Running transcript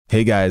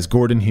Hey guys,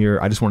 Gordon here.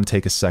 I just want to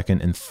take a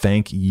second and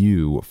thank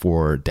you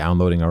for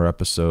downloading our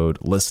episode,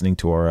 listening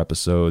to our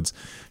episodes,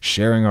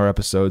 sharing our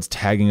episodes,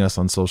 tagging us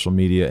on social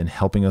media, and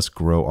helping us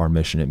grow our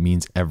mission. It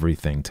means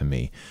everything to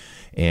me.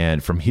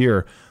 And from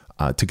here,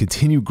 to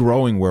continue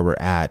growing where we're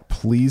at,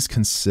 please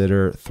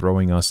consider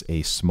throwing us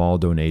a small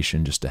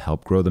donation just to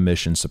help grow the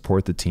mission,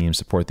 support the team,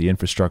 support the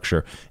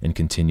infrastructure, and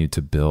continue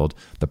to build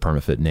the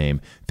PermaFit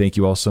name. Thank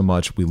you all so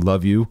much. We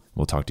love you.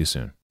 We'll talk to you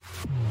soon.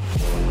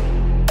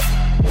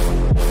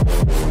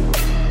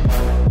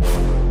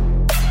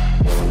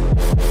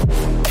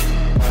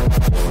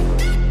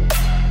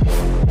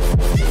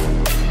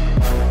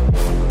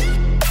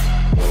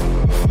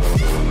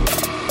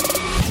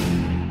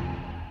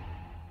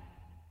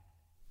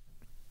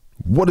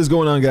 What is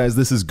going on, guys?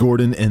 This is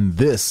Gordon, and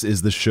this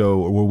is the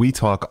show where we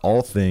talk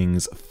all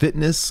things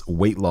fitness,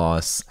 weight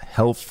loss,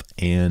 health,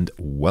 and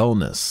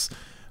wellness,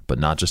 but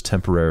not just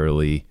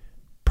temporarily,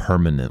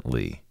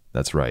 permanently.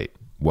 That's right.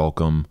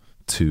 Welcome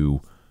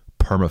to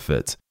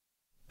PermaFit.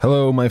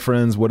 Hello, my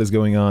friends. What is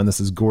going on? This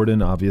is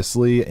Gordon,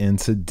 obviously, and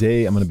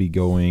today I'm going to be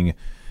going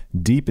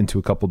deep into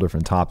a couple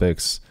different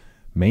topics,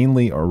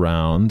 mainly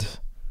around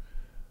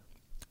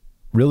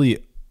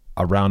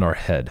our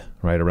head,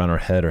 right? Around our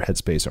head, our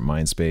headspace, our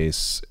mind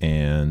space,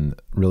 and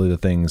really the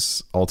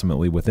things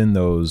ultimately within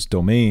those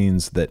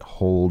domains that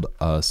hold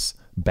us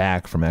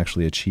back from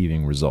actually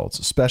achieving results,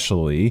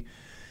 especially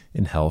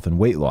in health and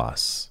weight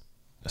loss,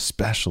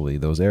 especially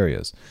those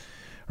areas,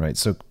 right?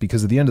 So,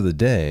 because at the end of the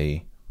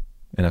day,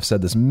 and I've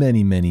said this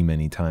many, many,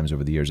 many times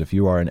over the years, if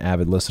you are an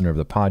avid listener of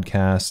the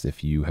podcast,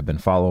 if you have been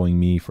following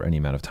me for any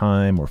amount of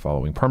time or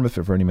following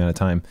PermaFit for any amount of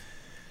time,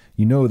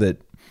 you know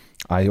that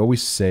I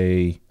always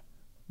say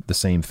the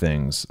same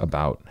things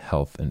about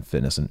health and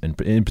fitness, and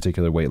in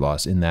particular weight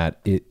loss, in that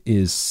it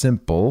is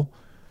simple,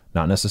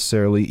 not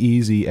necessarily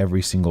easy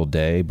every single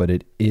day, but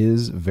it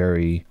is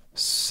very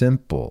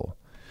simple.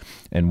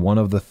 And one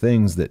of the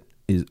things that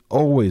is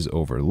always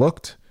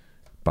overlooked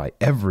by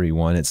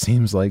everyone, it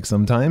seems like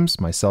sometimes,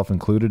 myself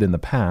included in the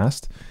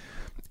past,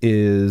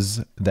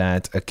 is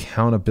that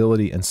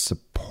accountability and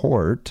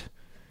support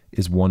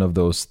is one of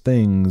those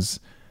things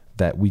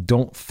that we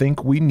don't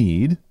think we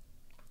need,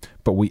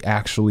 but we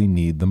actually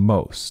need the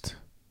most.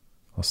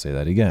 I'll say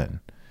that again.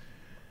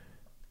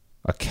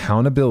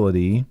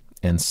 Accountability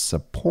and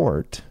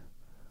support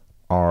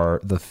are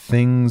the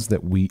things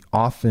that we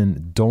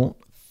often don't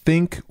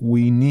think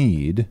we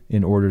need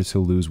in order to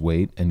lose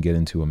weight and get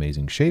into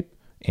amazing shape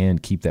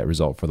and keep that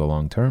result for the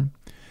long term.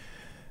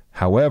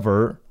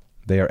 However,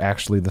 they are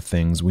actually the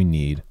things we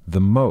need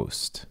the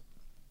most.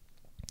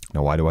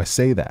 Now, why do I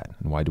say that?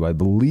 And why do I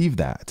believe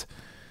that?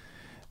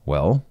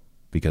 Well,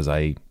 because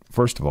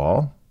first of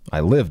all, I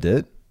lived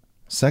it.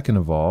 Second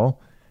of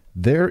all,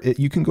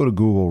 you can go to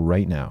Google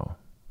right now.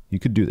 You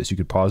could do this. You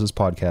could pause this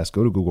podcast,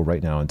 go to Google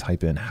right now and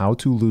type in how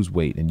to lose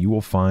weight, and you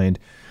will find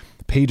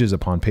pages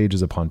upon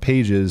pages upon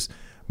pages,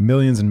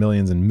 millions and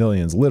millions and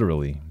millions,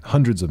 literally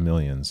hundreds of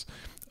millions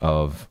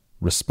of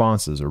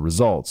responses or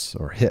results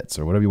or hits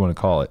or whatever you want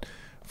to call it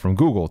from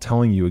Google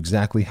telling you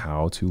exactly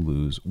how to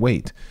lose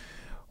weight.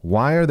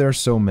 Why are there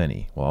so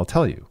many? Well, I'll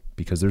tell you,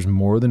 because there's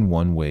more than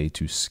one way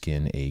to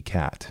skin a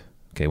cat.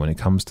 Okay, when it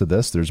comes to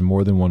this, there's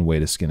more than one way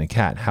to skin a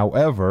cat.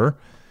 However,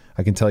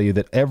 I can tell you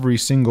that every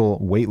single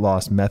weight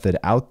loss method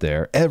out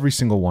there, every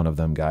single one of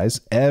them,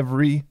 guys,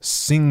 every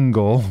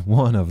single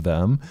one of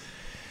them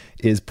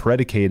is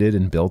predicated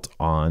and built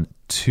on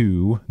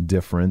two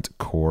different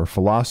core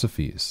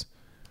philosophies.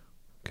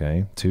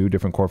 Okay, two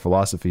different core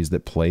philosophies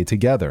that play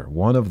together.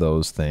 One of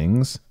those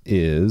things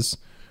is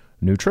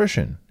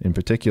nutrition, in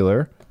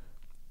particular,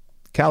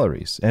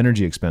 calories,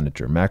 energy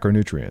expenditure,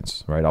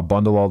 macronutrients, right? I'll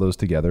bundle all those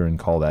together and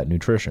call that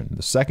nutrition.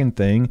 The second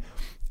thing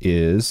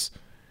is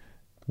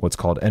what's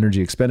called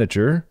energy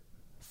expenditure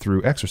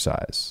through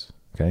exercise,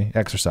 okay?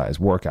 Exercise,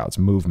 workouts,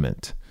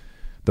 movement.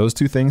 Those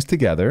two things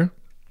together,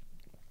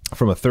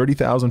 from a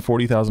 30,000,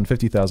 40,000,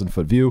 50,000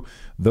 foot view,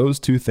 those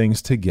two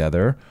things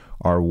together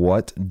are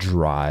what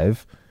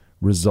drive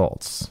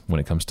results when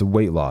it comes to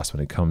weight loss,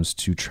 when it comes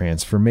to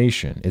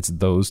transformation. It's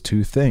those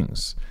two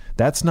things.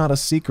 That's not a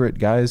secret,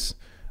 guys.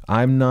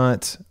 I'm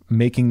not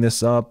making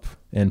this up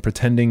and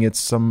pretending it's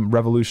some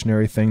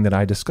revolutionary thing that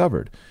I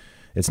discovered.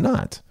 It's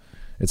not.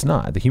 It's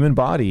not. The human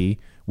body,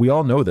 we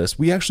all know this.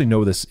 We actually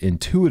know this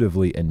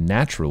intuitively and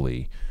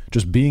naturally.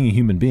 Just being a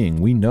human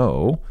being, we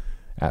know,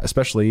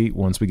 especially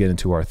once we get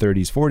into our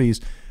 30s,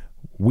 40s,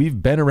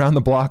 we've been around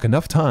the block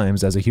enough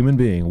times as a human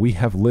being. We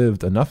have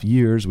lived enough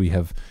years. We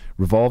have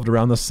revolved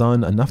around the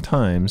sun enough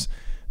times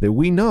that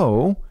we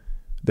know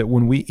that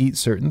when we eat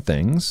certain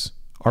things,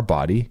 our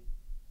body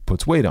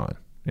puts weight on.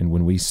 And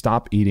when we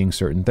stop eating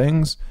certain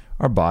things,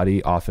 our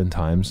body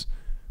oftentimes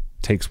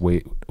takes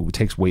weight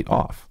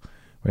off.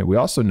 Right? We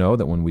also know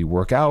that when we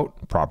work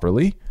out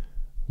properly,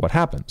 what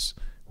happens?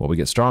 Well, we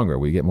get stronger,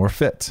 we get more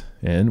fit,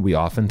 and we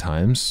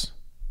oftentimes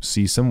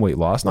see some weight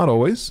loss. Not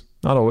always,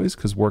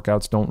 because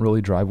workouts don't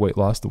really drive weight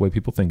loss the way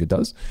people think it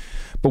does.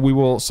 But we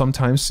will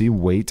sometimes see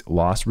weight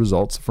loss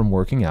results from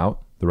working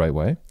out the right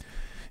way.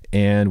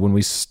 And when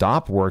we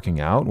stop working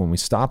out, when we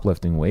stop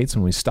lifting weights,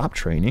 when we stop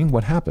training,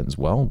 what happens?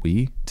 Well,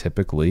 we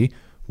typically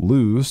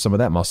lose some of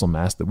that muscle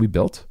mass that we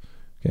built.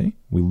 Okay,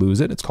 we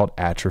lose it. It's called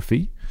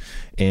atrophy.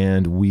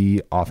 And we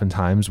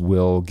oftentimes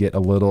will get a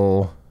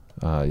little,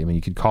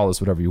 you could call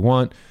this whatever you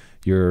want.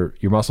 Your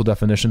muscle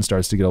definition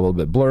starts to get a little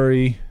bit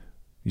blurry.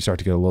 You start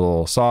to get a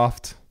little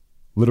soft.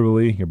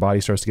 Literally, your body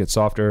starts to get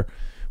softer.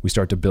 We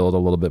start to build a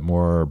little bit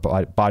more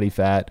body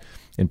fat,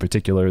 in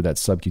particular, that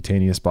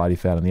subcutaneous body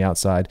fat on the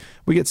outside.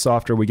 We get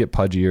softer, we get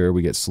pudgier,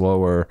 we get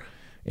slower,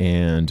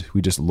 and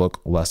we just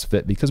look less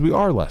fit because we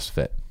are less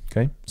fit.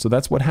 Okay, so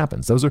that's what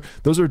happens. Those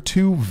are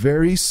two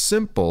very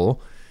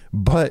simple,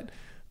 but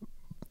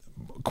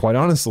quite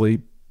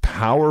honestly,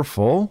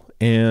 powerful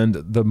and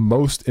the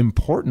most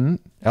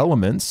important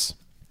elements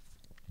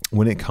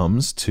when it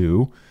comes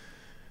to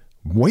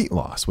weight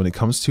loss, when it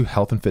comes to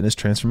health and fitness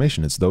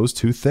transformation. It's those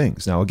two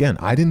things. Now, again,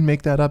 I didn't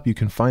make that up. You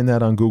can find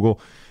that on Google.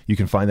 You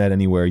can find that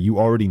anywhere. You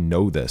already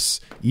know this,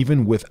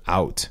 even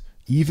without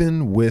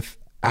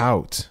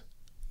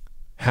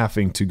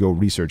having to go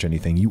research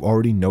anything. You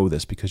already know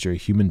this because you're a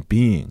human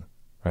being,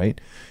 right?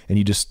 And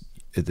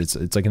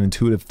it's like an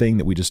intuitive thing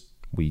that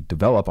we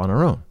develop on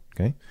our own.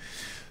 Okay.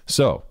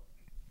 So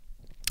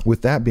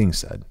with that being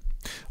said,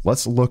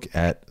 let's look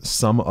at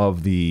some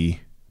of the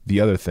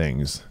other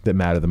things that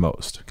matter the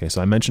most. Okay.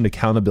 So I mentioned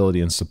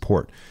accountability and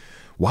support.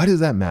 Why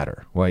does that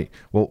matter? Right?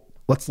 Well,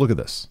 let's look at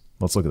this.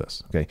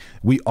 Okay.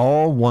 We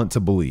all want to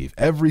believe,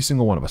 every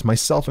single one of us,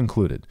 myself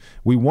included,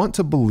 we want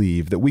to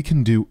believe that we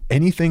can do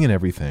anything and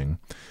everything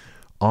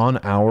on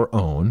our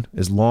own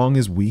as long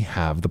as we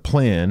have the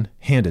plan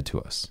handed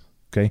to us.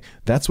 Okay.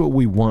 That's what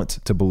we want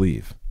to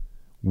believe.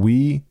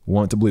 We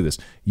want to believe this.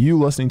 You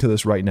listening to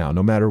this right now,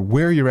 no matter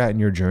where you're at in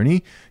your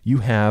journey, you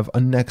have a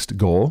next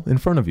goal in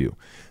front of you.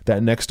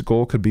 That next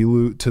goal could be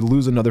to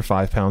lose another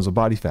 5 pounds of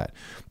body fat.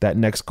 That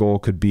next goal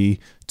could be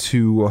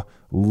to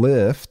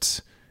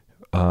lift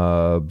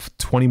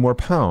 20 more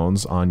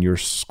pounds on your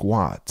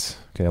squat.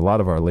 Okay, a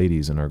lot of our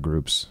ladies in our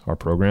groups, our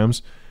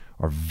programs,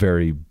 are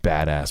very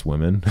badass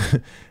women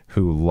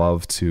who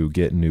love to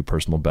get new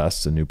personal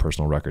bests and new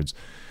personal records.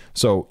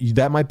 So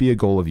that might be a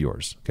goal of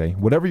yours. Okay,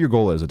 whatever your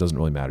goal is, it doesn't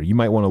really matter. You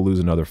might want to lose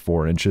another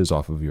 4 inches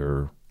off of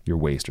your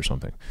waist or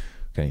something.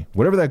 Okay,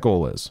 whatever that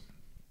goal is.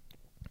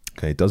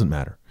 Okay, it doesn't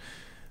matter.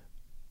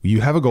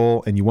 You have a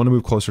goal and you want to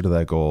move closer to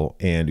that goal,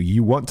 and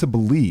you want to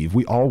believe,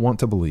 we all want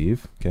to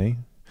believe, okay,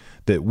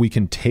 that we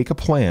can take a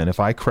plan. If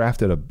I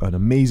crafted an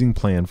amazing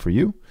plan for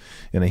you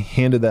and I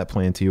handed that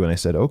plan to you and I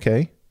said,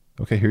 okay,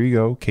 here you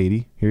go,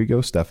 Katie, here you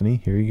go,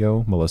 Stephanie, here you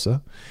go,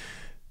 Melissa,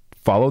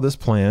 follow this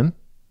plan.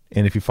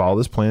 And if you follow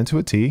this plan to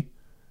a T,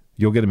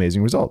 you'll get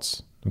amazing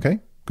results. Okay,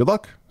 good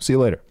luck. See you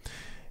later.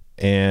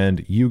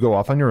 And you go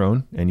off on your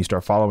own and you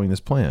start following this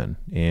plan,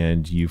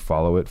 and you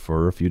follow it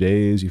for a few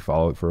days, you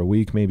follow it for a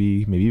week,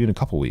 maybe even a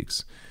couple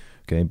weeks.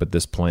 Okay, but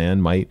this plan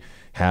might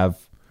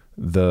have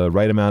the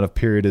right amount of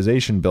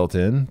periodization built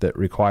in that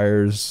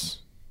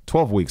requires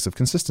 12 weeks of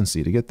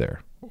consistency to get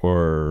there,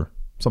 or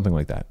something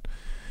like that.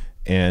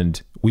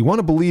 And we want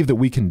to believe that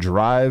we can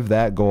drive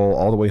that goal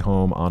all the way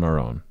home on our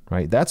own,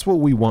 right? That's what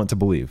we want to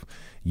believe.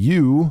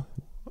 You,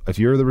 if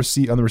you're on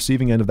the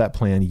receiving end of that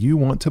plan, you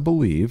want to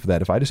believe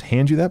that if I just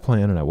hand you that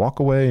plan and I walk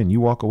away and you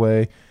walk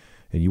away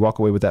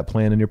with that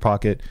plan in your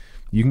pocket,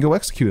 you can go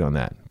execute on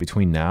that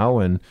between now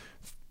and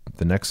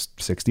the next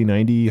 60,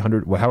 90,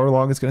 100, however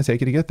long it's going to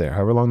take you to get there,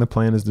 however long the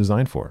plan is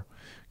designed for.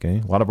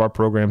 Okay. A lot of our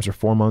programs are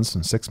 4 months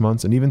and 6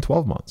 months and even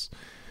 12 months.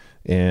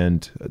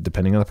 And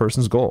depending on the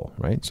person's goal,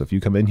 right? So if you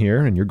come in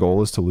here and your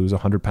goal is to lose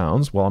 100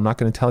 pounds, well, I'm not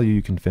going to tell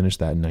you can finish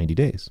that in 90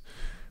 days,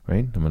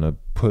 right? I'm going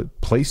to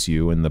place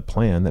you in the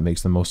plan that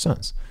makes the most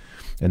sense.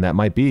 And that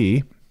might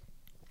be,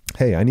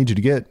 hey, I need you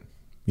to get,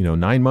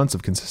 9 months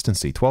of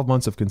consistency, 12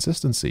 months of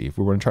consistency. If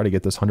we were to try to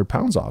get this 100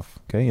 pounds off,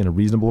 okay, in a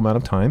reasonable amount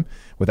of time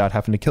without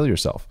having to kill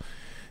yourself,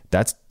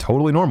 that's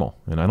totally normal.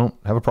 And I don't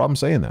have a problem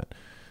saying that.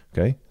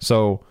 Okay.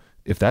 So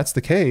if that's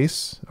the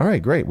case, all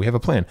right, great. We have a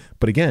plan.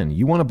 But again,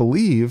 you want to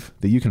believe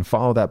that you can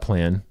follow that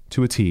plan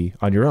to a T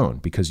on your own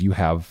because you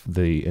have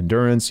the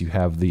endurance, you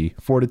have the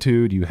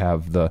fortitude, you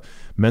have the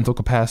mental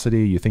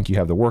capacity, you think you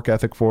have the work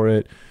ethic for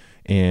it,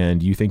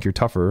 and you think you're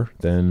tougher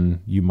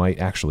than you might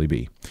actually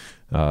be.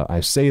 I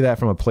say that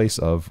from a place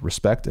of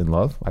respect and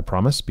love, I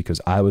promise, because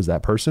I was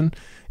that person.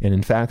 And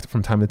in fact,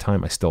 from time to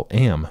time, I still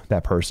am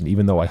that person,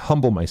 even though I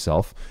humble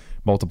myself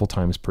multiple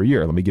times per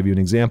year. Let me give you an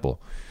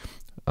example.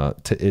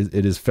 It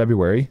is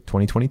February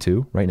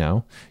 2022 right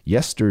now.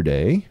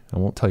 Yesterday, I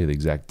won't tell you the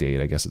exact date.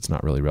 I guess it's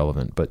not really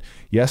relevant. But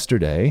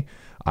yesterday,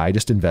 I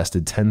just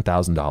invested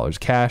 $10,000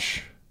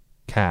 cash.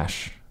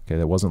 Okay,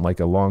 that wasn't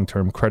like a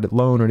long-term credit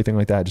loan or anything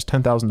like that. Just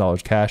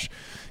 $10,000 cash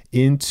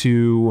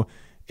into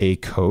a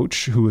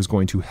coach who is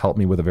going to help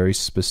me with a very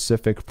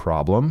specific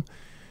problem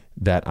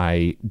that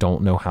I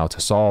don't know how to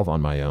solve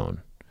on my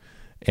own.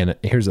 And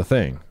here's the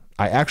thing.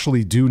 I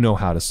actually do know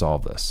how to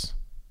solve this.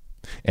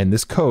 And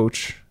this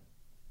coach,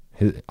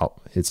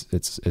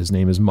 his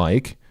name is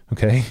Mike,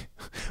 okay?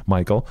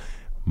 Michael.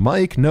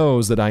 Mike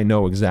knows that I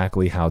know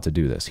exactly how to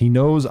do this. He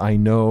knows I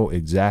know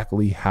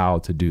exactly how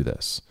to do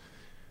this.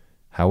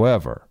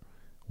 However,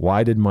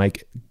 why did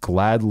Mike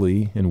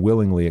gladly and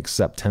willingly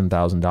accept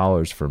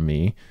 $10,000 from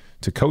me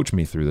to coach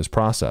me through this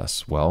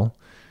process? Well,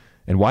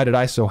 and why did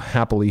I so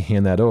happily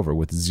hand that over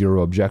with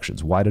zero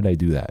objections? Why did I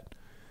do that?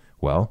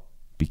 Well,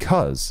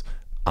 because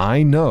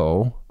I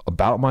know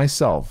about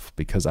myself,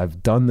 because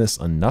I've done this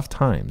enough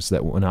times,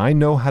 that when I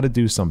know how to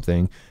do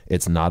something,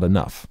 it's not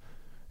enough.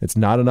 It's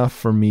not enough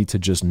for me to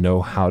just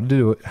know how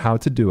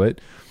to do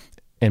it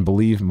and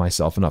believe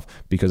myself enough,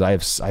 because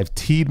I've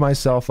teed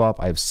myself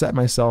up. I've set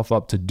myself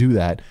up to do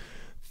that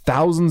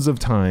thousands of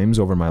times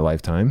over my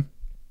lifetime,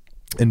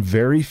 and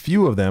very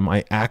few of them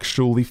I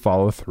actually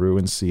follow through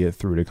and see it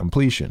through to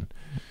completion.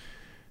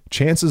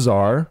 Chances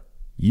are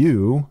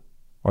you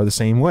are the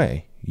same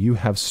way. You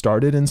have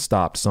started and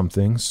stopped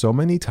something so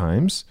many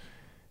times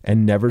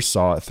and never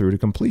saw it through to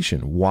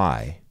completion.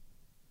 Why?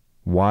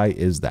 Why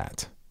is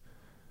that?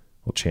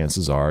 Well,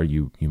 chances are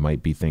you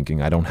might be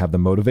thinking, I don't have the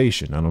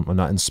motivation. I'm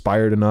not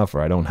inspired enough, or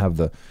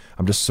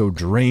I'm just so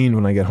drained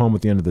when I get home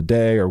at the end of the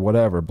day, or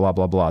whatever, blah,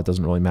 blah, blah. It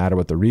doesn't really matter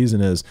what the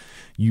reason is.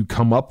 You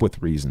come up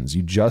with reasons.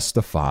 You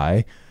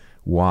justify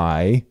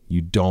why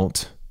you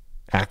don't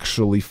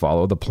actually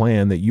follow the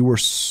plan that you were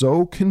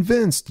so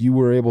convinced you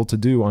were able to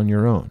do on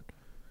your own.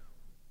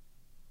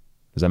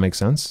 Does that make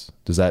sense?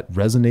 Does that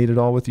resonate at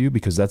all with you?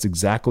 Because that's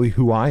exactly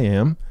who I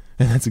am,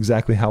 and that's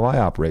exactly how I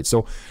operate.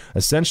 So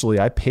essentially,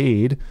 I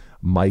paid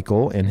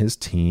Michael and his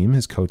team,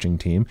 his coaching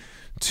team,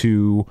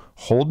 to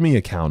hold me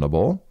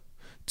accountable,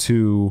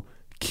 to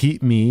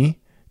keep me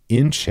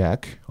in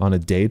check on a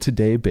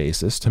day-to-day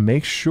basis, to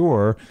make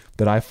sure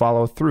that I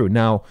follow through.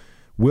 Now,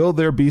 will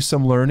there be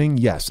some learning?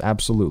 Yes,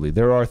 absolutely.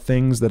 There are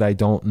things that I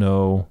don't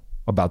know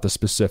about the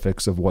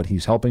specifics of what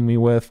he's helping me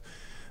with,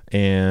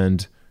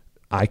 and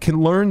I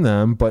can learn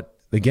them, but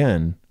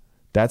again,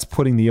 that's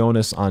putting the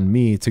onus on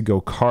me to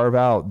go carve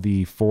out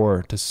the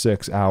 4 to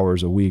 6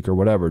 hours a week or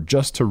whatever,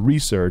 just to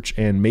research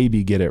and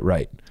maybe get it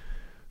right.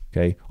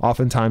 Okay.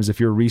 Oftentimes, if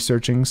you're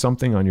researching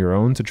something on your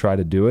own to try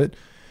to do it,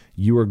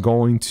 you are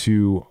going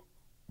to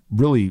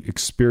really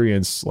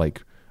experience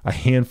like a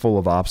handful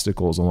of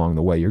obstacles along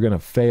the way. You're going to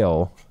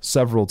fail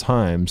several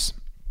times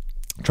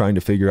trying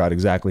to figure out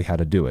exactly how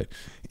to do it,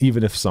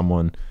 even if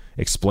someone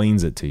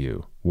explains it to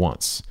you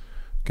once.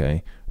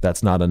 Okay.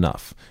 That's not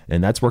enough.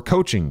 And that's where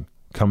coaching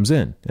comes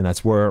in. And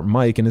that's where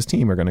Mike and his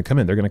team are going to come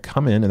in. They're going to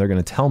come in and they're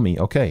going to tell me,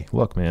 okay,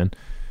 look, man,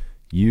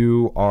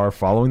 you are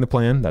following the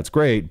plan. That's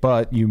great,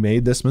 but you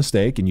made this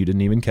mistake and you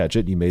didn't even catch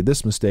it. You made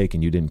this mistake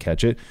and you didn't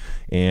catch it.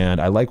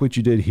 And I like what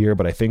you did here,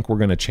 but I think we're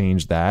going to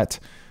change that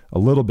a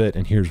little bit.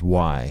 And here's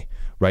why,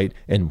 right?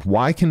 And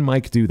why can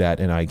Mike do that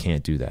and I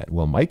can't do that?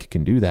 Well, Mike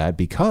can do that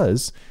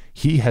because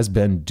he has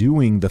been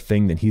doing the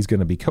thing that he's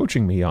going to be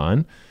coaching me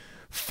on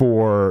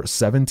for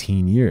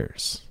 17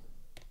 years.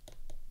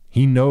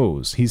 He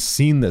knows, he's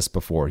seen this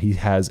before. He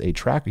has a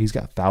tracker. He's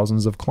got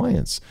thousands of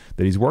clients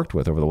that he's worked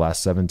with over the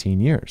last 17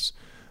 years.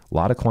 A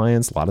lot of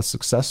clients, a lot of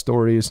success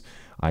stories.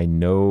 I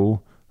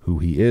know who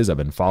he is. I've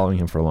been following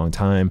him for a long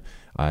time.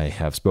 I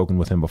have spoken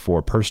with him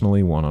before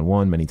personally,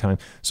 one-on-one many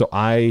times. So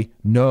I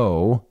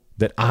know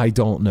that I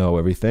don't know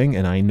everything,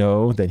 and I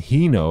know that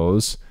he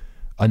knows,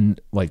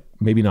 like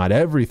maybe not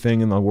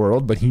everything in the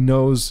world, but he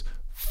knows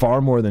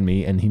far more than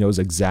me, and he knows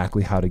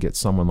exactly how to get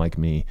someone like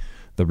me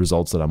the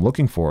results that I'm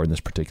looking for in this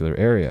particular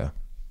area.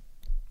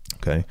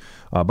 Okay.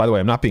 By the way,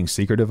 I'm not being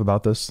secretive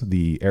about this.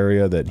 The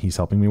area that he's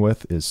helping me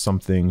with is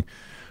something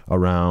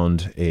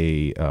around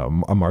a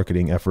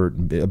marketing effort,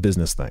 a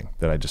business thing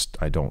that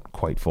I don't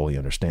quite fully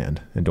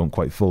understand and don't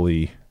quite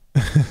fully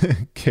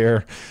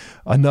care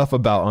enough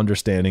about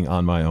understanding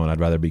on my own. I'd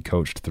rather be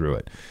coached through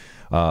it.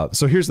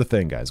 So here's the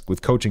thing, guys,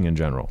 with coaching in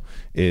general,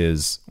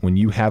 is when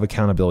you have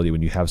accountability,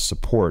 when you have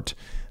support,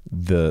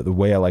 the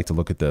way I like to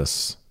look at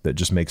this that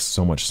just makes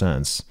so much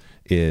sense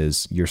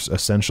is you're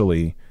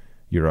essentially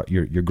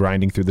you're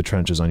grinding through the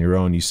trenches on your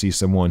own. You see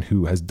someone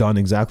who has done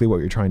exactly what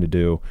you're trying to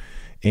do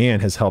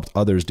and has helped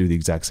others do the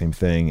exact same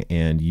thing,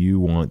 and you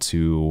want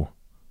to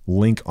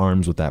link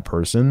arms with that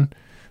person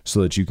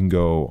so that you can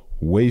go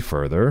way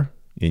further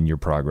in your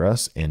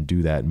progress and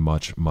do that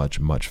much, much,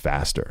 much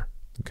faster.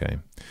 Okay.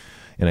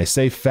 And I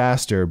say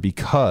faster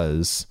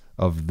because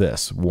of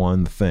this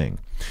one thing.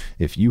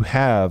 If you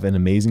have an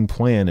amazing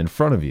plan in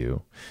front of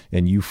you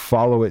and you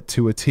follow it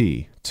to a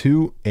T,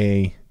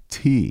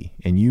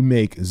 and you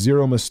make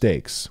zero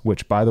mistakes,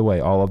 which, by the way,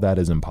 all of that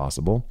is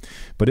impossible.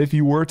 But if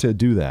you were to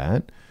do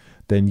that,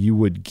 then you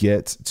would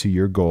get to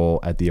your goal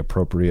at the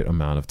appropriate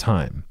amount of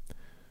time.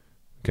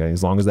 Okay.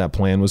 As long as that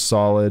plan was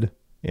solid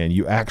and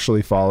you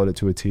actually followed it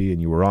to a T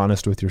and you were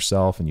honest with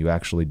yourself and you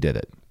actually did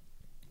it.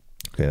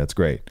 Okay. That's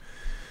great.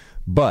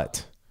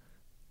 But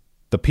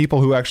the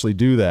people who actually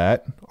do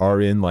that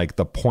are in like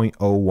the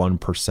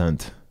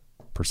 0.01%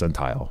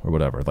 percentile or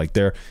whatever. Like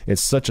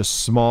it's such a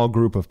small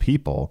group of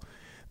people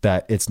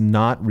that it's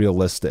not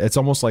realistic. It's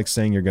almost like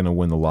saying you're going to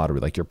win the lottery.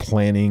 Like you're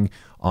planning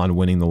on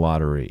winning the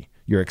lottery.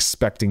 you're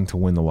expecting to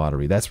win the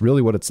lottery. That's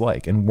really what it's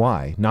like. And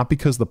why? Not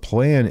because the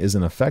plan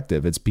isn't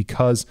effective. It's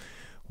because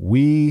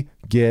we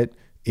get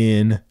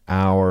in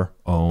our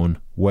own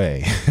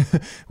way.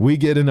 We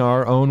get in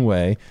our own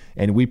way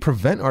and we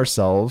prevent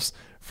ourselves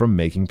from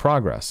making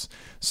progress.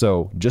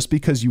 So just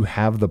because you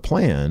have the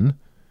plan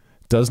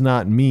does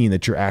not mean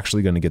that you're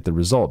actually going to get the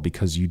result,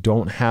 because you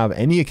don't have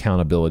any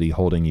accountability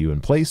holding you in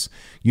place.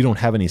 You don't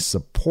have any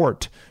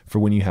support for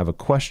when you have a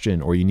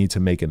question or you need to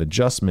make an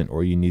adjustment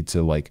or you need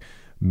to like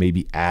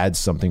maybe add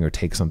something or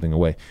take something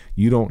away.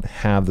 You don't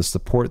have the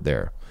support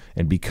there.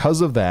 And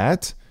because of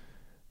that,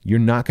 you're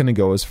not going to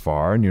go as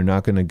far and you're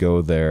not going to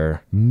go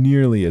there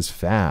nearly as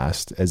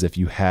fast as if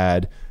you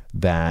had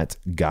that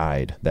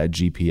guide, that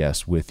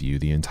GPS with you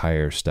the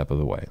entire step of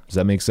the way. Does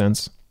that make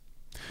sense?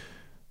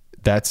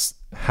 That's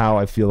how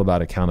I feel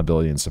about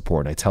accountability and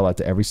support. I tell that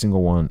to every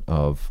single one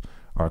of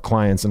our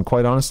clients, and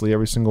quite honestly,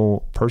 every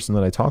single person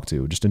that I talk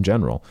to, just in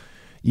general,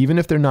 even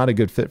if they're not a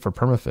good fit for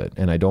PermaFit,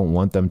 and I don't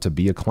want them to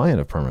be a client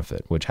of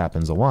PermaFit, which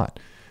happens a lot.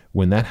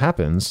 When that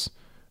happens,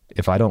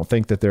 if I don't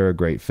think that they're a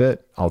great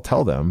fit, I'll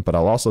tell them, but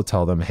I'll also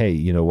tell them, hey,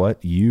 you know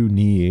what? You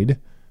need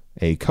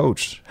a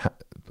coach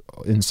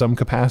in some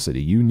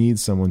capacity. You need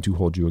someone to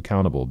hold you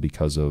accountable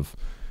because of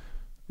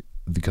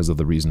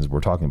the reasons we're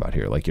talking about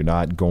here. Like, you're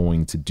not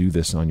going to do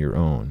this on your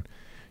own.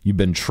 You've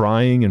been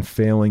trying and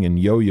failing and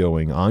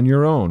yo-yoing on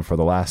your own for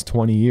the last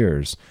 20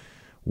 years.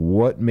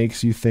 What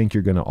makes you think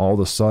you're going to all of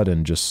a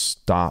sudden just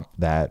stop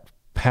that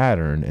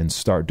pattern and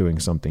start doing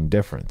something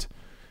different?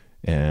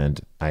 And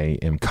I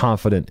am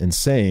confident in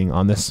saying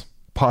on this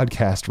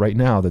podcast right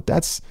now that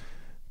that's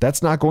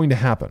not going to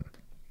happen.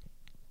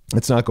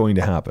 It's not going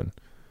to happen.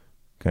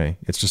 Okay.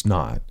 It's just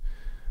not.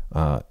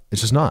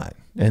 It's just not.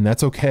 And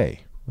that's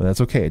okay.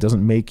 That's okay. It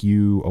doesn't make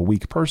you a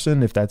weak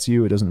person. If that's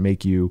you, it doesn't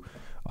make you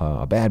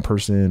a bad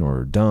person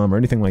or dumb or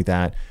anything like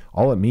that.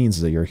 All it means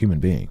is that you're a human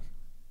being.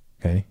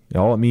 Okay.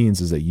 All it means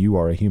is that you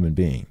are a human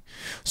being.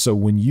 So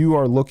when you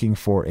are looking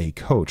for a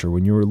coach or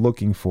when you're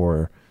looking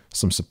for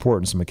some support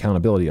and some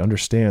accountability,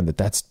 understand that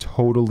that's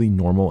totally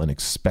normal and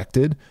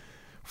expected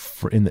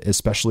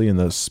especially in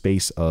the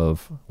space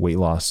of weight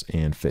loss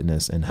and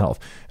fitness and health.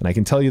 And I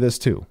can tell you this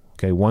too.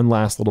 Okay. One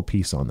last little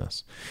piece on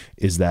this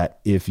is that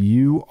if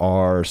you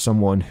are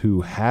someone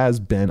who has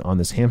been on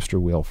this hamster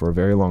wheel for a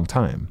very long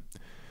time,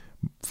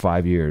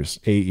 5 years,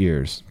 8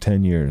 years,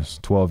 10 years,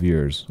 12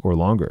 years or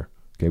longer.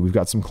 Okay. We've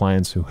got some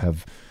clients who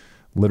have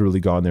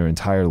literally gone their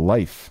entire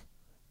life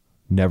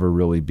never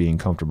really being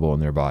comfortable in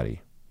their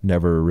body,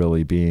 never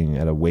really being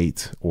at a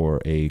weight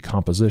or a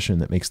composition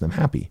that makes them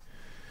happy.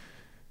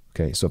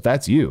 Okay, so if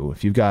that's you,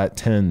 if you've got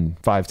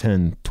 5,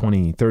 10,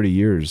 20, 30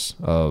 years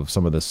of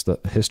some of this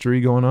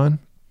history going on,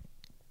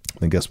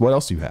 then guess what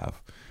else you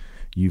have?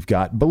 You've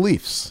got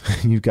beliefs.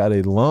 You've got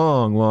a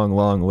long, long,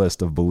 long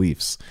list of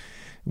beliefs.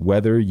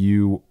 Whether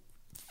you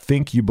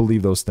think you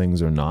believe those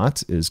things or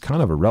not is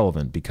kind of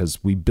irrelevant,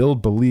 because we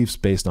build beliefs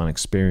based on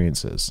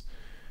experiences.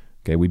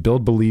 Okay, we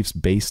build beliefs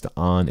based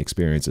on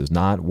experiences,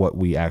 not what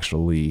we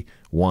actually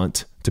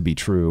want to be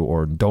true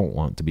or don't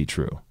want to be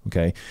true.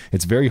 Okay,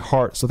 it's very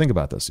hard. So think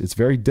about this. It's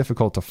very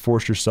difficult to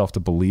force yourself to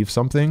believe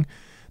something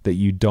that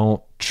you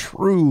don't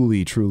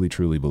truly, truly,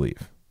 truly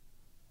believe.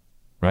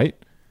 Right?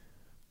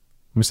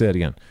 Let me say that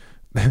again.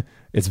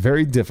 It's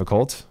very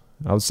difficult.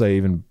 I would say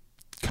even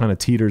kind of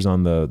teeters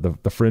on the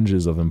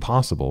fringes of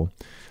impossible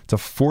to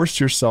force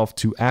yourself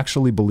to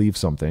actually believe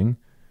something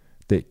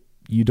that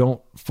you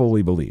don't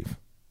fully believe.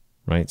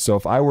 Right? So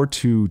if I were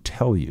to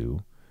tell you,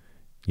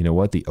 you know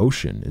what, the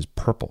ocean is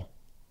purple.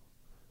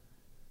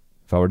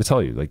 If I were to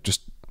tell you, like,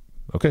 just,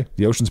 okay,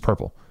 the ocean's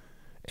purple.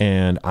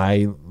 And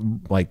I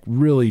like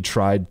really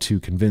tried to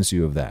convince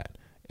you of that.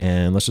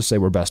 And let's just say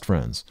we're best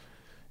friends.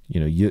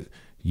 You know,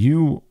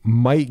 you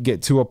might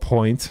get to a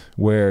point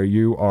where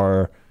you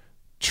are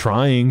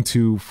trying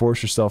to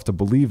force yourself to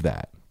believe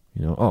that,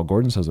 you know, oh,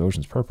 Gordon says the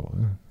ocean's purple,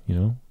 you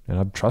know, and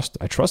I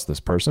trust this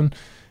person.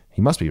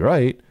 He must be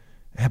right.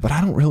 But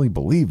I don't really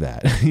believe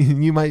that.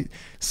 You might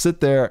sit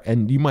there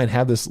and you might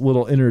have this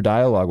little inner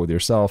dialogue with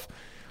yourself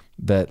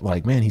that,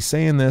 like, man, he's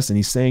saying this and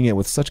he's saying it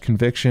with such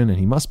conviction and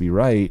he must be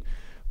right,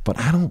 but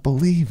I don't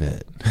believe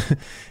it.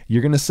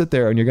 You're going to sit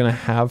there and you're going to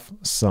have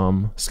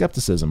some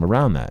skepticism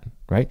around that,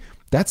 right?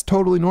 That's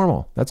totally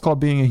normal. That's called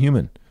being a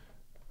human,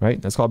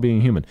 right? That's called being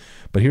a human.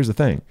 But here's the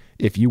thing.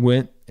 If you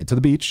went to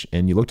the beach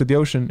and you looked at the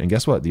ocean and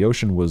guess what? The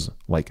ocean was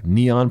like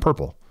neon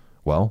purple.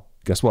 Well,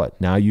 guess what?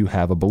 Now you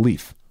have a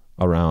belief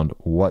around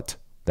what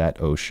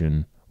that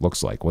ocean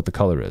looks like, what the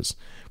color is.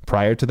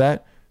 Prior to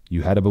that,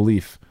 you had a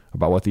belief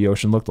about what the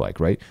ocean looked like,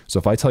 right? So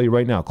if I tell you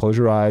right now, close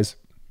your eyes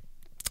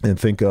and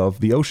think of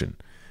the ocean,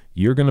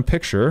 you're going to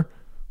picture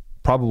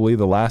probably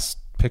the last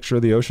picture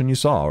of the ocean you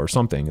saw or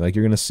something. Like,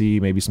 you're going to see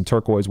maybe some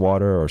turquoise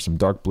water or some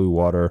dark blue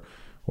water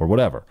or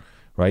whatever,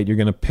 right? You're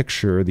going to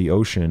picture the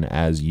ocean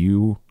as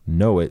you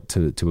know it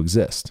to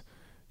exist,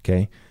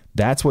 okay?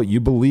 That's what you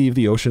believe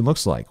the ocean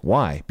looks like.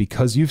 Why?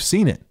 Because you've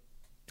seen it.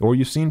 Or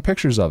you've seen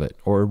pictures of it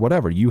or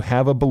whatever. You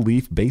have a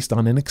belief based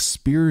on an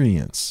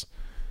experience.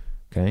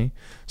 Okay.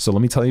 So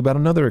let me tell you about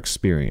another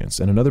experience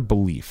and another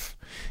belief.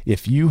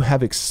 If you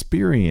have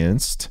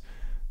experienced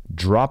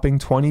dropping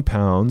 20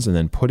 pounds and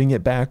then putting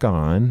it back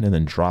on and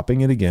then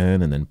dropping it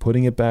again and then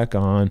putting it back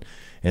on,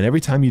 and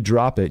every time you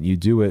drop it, you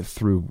do it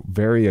through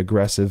very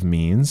aggressive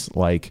means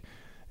like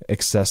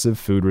excessive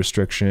food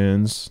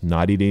restrictions,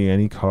 not eating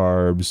any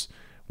carbs,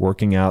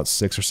 working out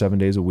 6 or 7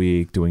 days a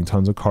week, doing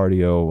tons of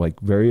cardio,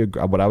 like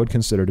what I would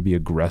consider to be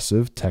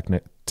aggressive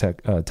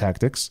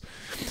tactics.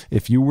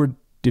 If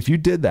you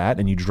did that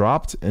and you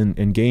dropped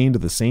and gained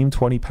the same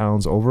 20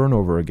 pounds over and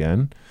over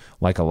again,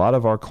 like a lot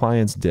of our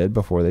clients did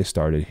before they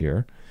started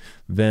here,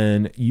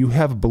 then you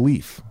have a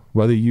belief.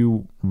 Whether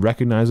you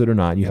recognize it or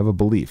not, you have a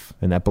belief.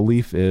 And that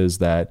belief is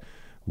that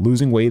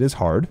losing weight is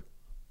hard,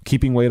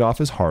 keeping weight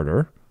off is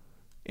harder,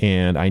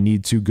 and I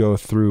need to go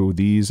through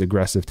these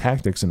aggressive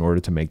tactics in order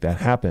to make that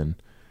happen,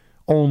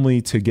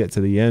 only to get to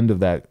the end of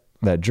that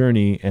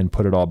journey and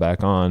put it all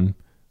back on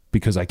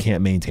because I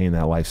can't maintain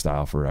that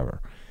lifestyle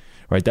forever.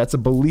 Right? That's a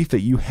belief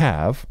that you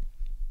have,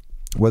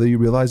 whether you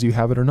realize you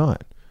have it or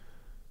not.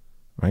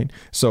 Right?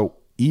 So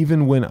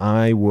even when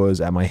I was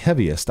at my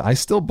heaviest, I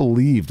still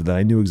believed that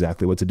I knew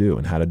exactly what to do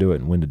and how to do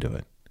it and when to do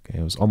it. Okay?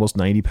 I was almost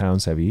 90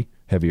 pounds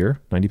heavier,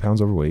 90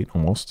 pounds overweight,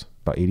 almost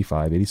about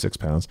 85, 86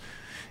 pounds.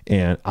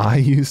 And I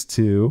used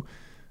to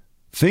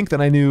think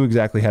that I knew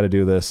exactly how to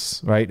do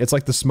this, right? It's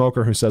like the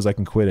smoker who says I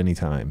can quit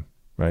anytime,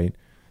 right?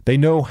 They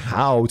know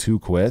how to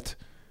quit,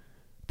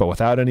 but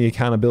without any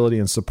accountability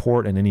and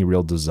support and any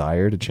real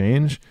desire to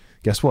change,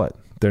 guess what?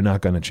 They're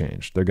not going to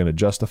change. They're going to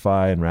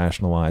justify and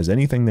rationalize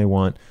anything they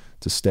want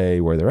to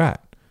stay where they're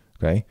at.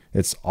 Okay.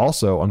 It's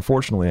also,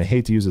 unfortunately, I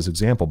hate to use this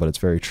example, but it's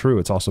very true.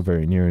 It's also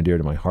very near and dear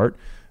to my heart.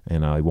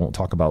 And I won't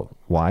talk about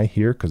why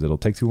here because it'll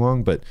take too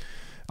long, but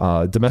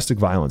domestic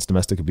violence,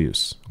 domestic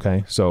abuse.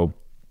 Okay. So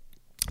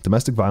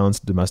domestic violence,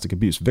 domestic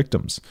abuse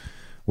victims,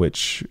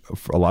 which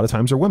a lot of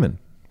times are women.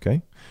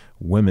 Okay.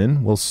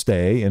 Women will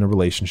stay in a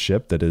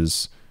relationship that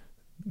is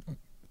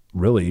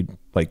really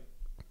like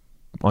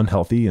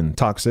unhealthy and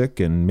toxic,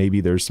 and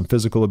maybe there's some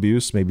physical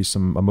abuse, maybe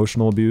some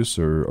emotional abuse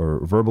or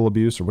verbal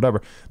abuse or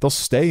whatever. They'll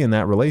stay in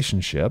that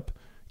relationship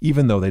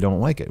even though they don't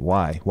like it.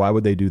 Why? Why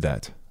would they do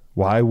that?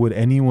 Why would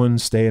anyone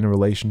stay in a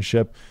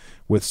relationship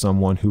with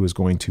someone who is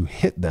going to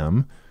hit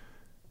them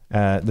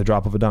at the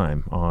drop of a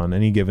dime on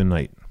any given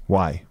night?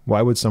 Why?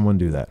 Why would someone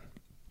do that?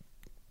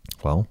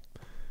 Well,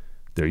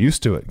 they're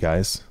used to it,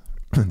 guys.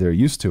 They're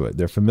used to it.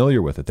 They're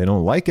familiar with it. They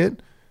don't like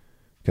it.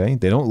 Okay.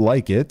 They don't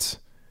like it,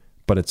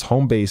 but it's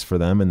home base for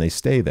them and they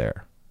stay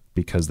there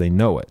because they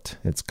know it.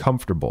 It's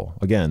comfortable.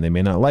 Again, they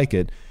may not like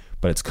it,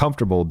 but it's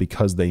comfortable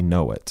because they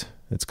know it.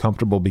 It's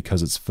comfortable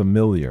because it's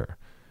familiar,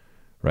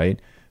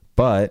 right?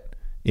 But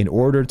in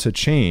order to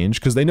change,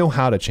 because they know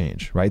how to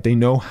change, right? They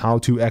know how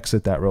to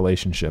exit that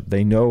relationship.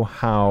 They know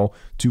how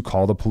to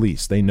call the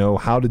police. They know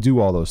how to do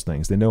all those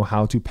things. They know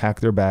how to pack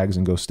their bags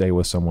and go stay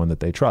with someone that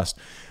they trust.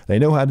 They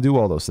know how to do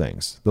all those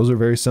things. Those are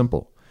very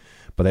simple,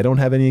 but they don't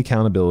have any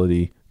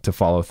accountability to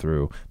follow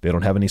through. They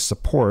don't have any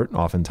support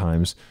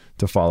oftentimes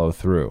to follow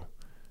through.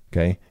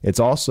 Okay. It's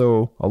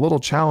also a little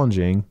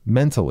challenging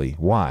mentally.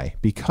 Why?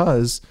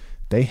 Because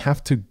they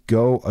have to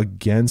go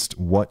against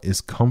what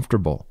is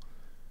comfortable.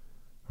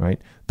 Right?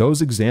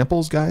 Those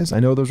examples, guys, I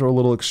know those are a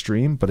little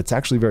extreme, but it's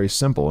actually very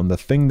simple. And the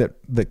thing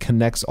that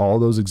connects all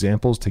those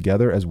examples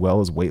together as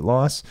well as weight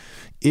loss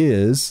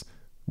is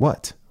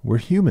what? We're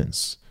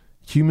humans.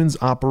 Humans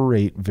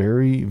operate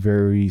very,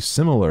 very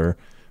similar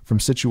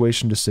from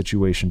situation to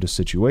situation to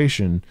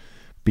situation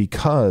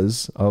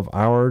because of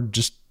our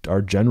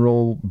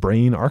general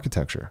brain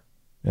architecture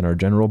and our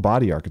general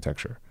body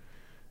architecture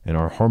and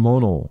our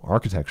hormonal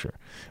architecture.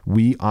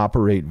 We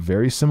operate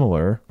very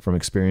similar from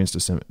experience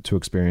to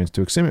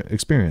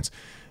experience.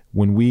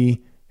 When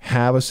we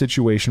have a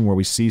situation where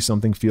we see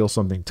something, feel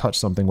something, touch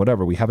something,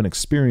 whatever, we have an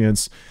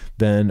experience,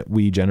 then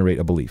we generate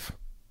a belief.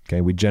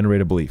 Okay, we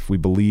generate a belief. We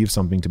believe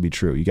something to be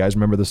true. You guys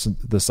remember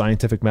the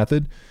scientific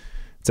method?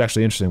 It's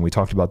actually interesting. We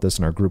talked about this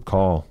in our group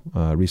call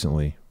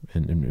recently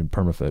in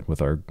PermaFit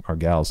with our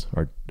gals,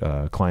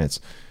 our clients.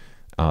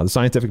 The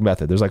scientific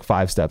method, there's like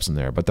 5 steps in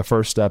there, but the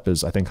first step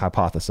is, I think,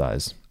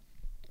 hypothesize,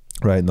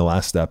 right? And the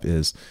last step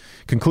is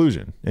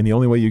conclusion. And the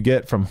only way you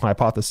get from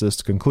hypothesis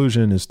to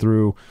conclusion is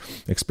through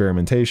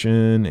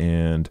experimentation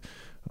and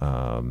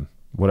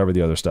whatever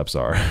the other steps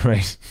are,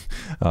 right?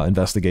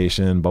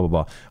 Investigation, blah,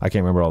 blah, blah. I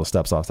can't remember all the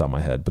steps off the top of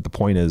my head, but the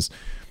point is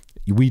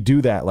we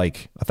do that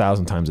like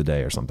 1,000 times a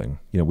day or something.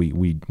 You know,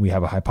 we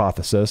have a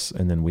hypothesis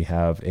and then we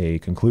have a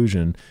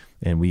conclusion,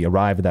 and we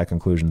arrive at that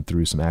conclusion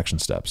through some action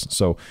steps.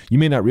 So you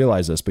may not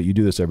realize this, but you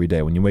do this every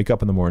day. When you wake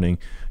up in the morning,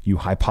 you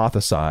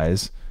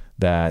hypothesize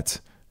that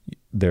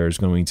there's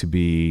going to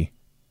be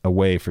a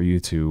way for you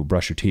to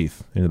brush your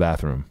teeth in the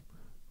bathroom,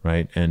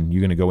 right? And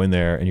you're going to go in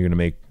there and you're going to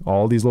make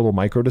all these little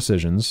micro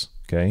decisions.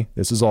 Okay.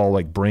 This is all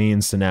like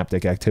brain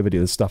synaptic activity.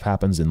 This stuff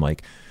happens in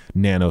like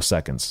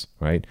nanoseconds,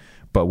 right?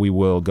 But we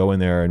will go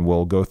in there and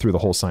we'll go through the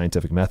whole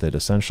scientific method,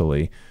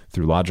 essentially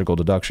through logical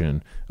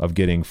deduction of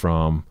getting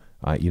from,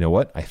 you know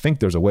what, I think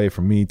there's a way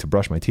for me to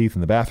brush my teeth in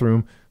the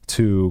bathroom,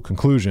 to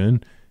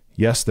conclusion,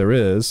 Yes, there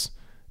is.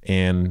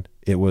 And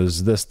it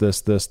was this,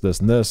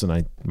 and this,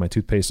 and my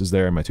toothpaste is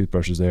there and my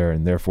toothbrush is there.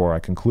 And therefore I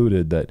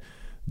concluded that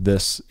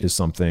this is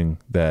something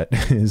that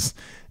is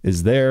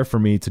there for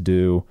me to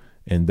do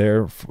and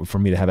there for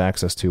me to have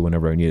access to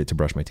whenever I need it to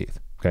brush my teeth.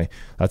 Okay.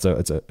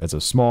 It's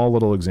a small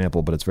little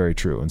example, but it's very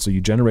true. And so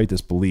you generate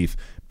this belief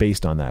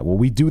based on that. Well,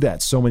 we do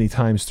that so many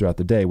times throughout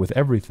the day with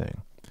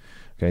everything.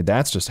 Okay.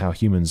 That's just how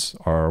humans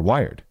are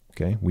wired.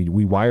 Okay.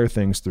 We wire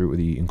things through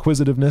the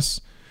inquisitiveness,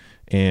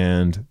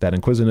 and that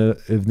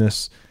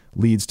inquisitiveness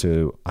leads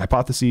to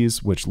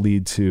hypotheses, which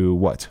lead to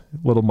what?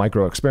 Little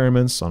micro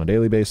experiments on a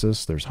daily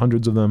basis. There's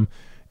hundreds of them.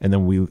 And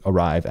then we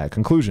arrive at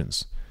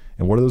conclusions.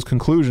 And what do those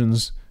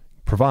conclusions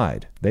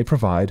provide? They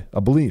provide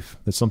a belief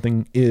that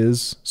something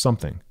is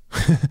something.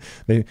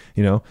 They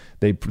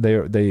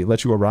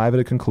let you arrive at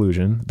a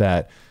conclusion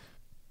that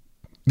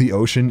the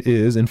ocean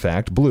is in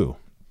fact blue,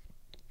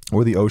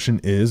 or the ocean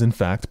is in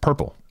fact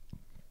purple,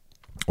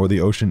 or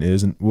the ocean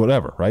is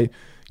whatever, right?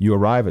 You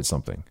arrive at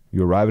something.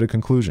 You arrive at a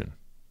conclusion,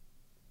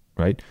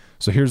 right?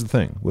 So here's the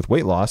thing with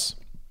weight loss.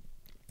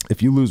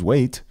 If you lose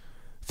weight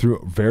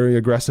through very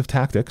aggressive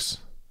tactics,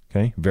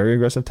 okay, very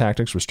aggressive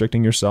tactics,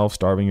 restricting yourself,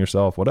 starving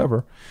yourself,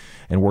 whatever,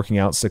 and working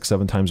out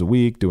 6-7 times a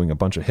week, doing a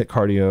bunch of HIIT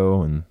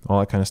cardio and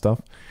all that kind of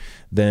stuff,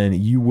 then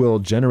you will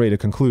generate a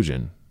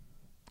conclusion.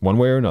 One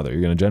way or another,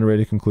 you're going to generate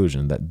a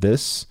conclusion that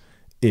this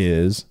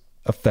is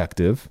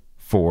effective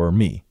for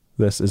me.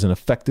 This is an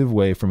effective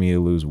way for me to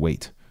lose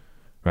weight,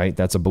 right?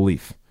 That's a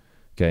belief.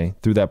 Okay.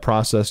 Through that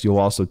process, you'll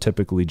also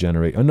typically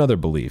generate another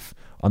belief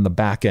on the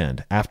back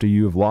end after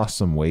you have lost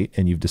some weight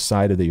and you've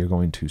decided that you're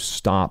going to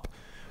stop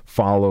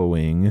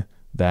following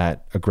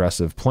that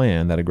aggressive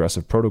plan, that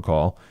aggressive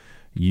protocol.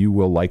 You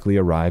will likely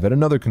arrive at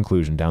another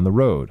conclusion down the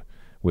road,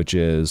 which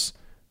is,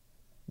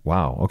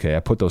 wow, okay, I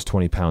put those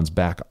 20 pounds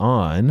back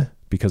on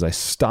because I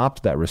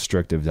stopped that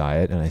restrictive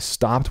diet and I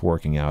stopped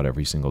working out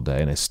every single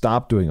day and I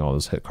stopped doing all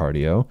this HIIT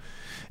cardio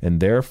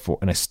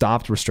and I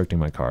stopped restricting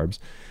my carbs.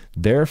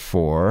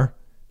 Therefore,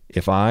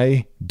 if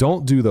I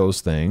don't do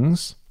those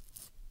things,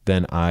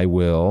 then I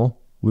will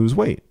lose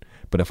weight.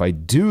 But if I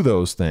do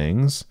those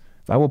things,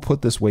 I will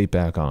put this weight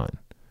back on.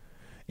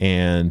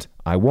 And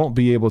I won't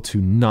be able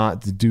to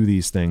not do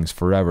these things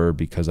forever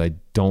because I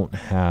don't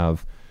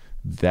have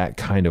that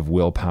kind of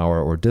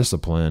willpower or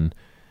discipline.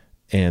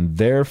 And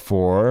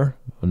therefore,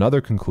 another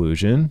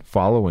conclusion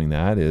following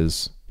that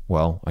is,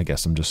 well, I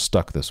guess I'm just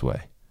stuck this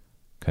way.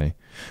 Okay.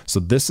 So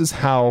this is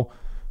how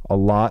a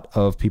lot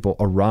of people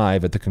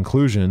arrive at the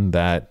conclusion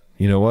that,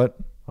 you know what,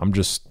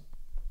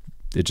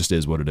 it just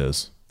is what it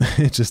is.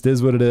 It just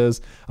is what it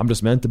is. I'm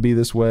just meant to be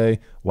this way.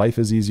 Life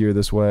is easier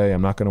this way.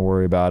 I'm not going to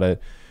worry about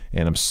it.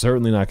 And I'm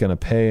certainly not going to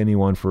pay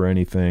anyone for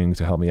anything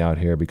to help me out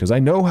here because I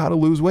know how to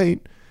lose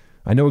weight.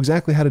 I know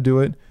exactly how to do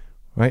it,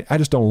 right? I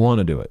just don't want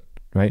to do it,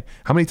 right?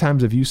 How many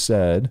times have you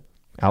said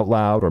out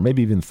loud or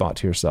maybe even thought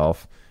to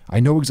yourself, I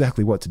know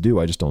exactly what to do.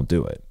 I just don't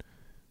do it,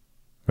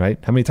 right?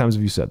 How many times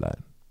have you said that?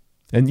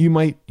 And you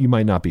might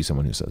not be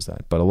someone who says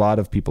that, but a lot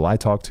of people I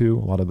talk to,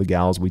 a lot of the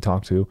gals we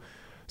talk to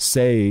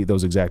say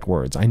those exact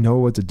words. I know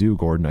what to do,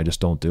 Gordon. I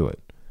just don't do it.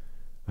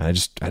 And I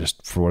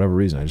just, for whatever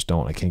reason, I just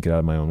don't. I can't get out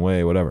of my own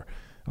way, whatever.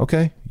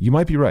 Okay. You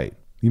might be right.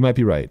 You might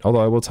be right. Although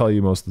I will tell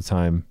you most of the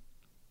time,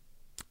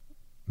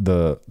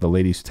 the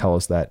ladies who tell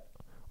us that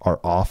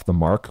are off the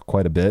mark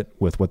quite a bit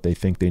with what they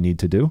think they need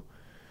to do.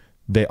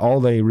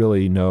 All they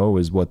really know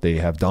is what they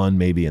have done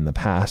maybe in the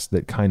past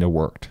that kind of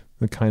worked.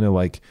 That kind of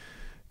like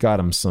got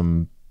them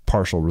some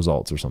partial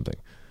results or something.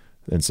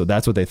 And so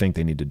that's what they think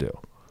they need to do.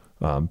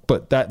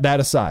 But that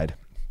aside,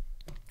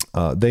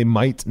 they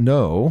might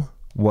know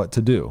what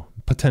to do,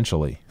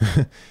 potentially,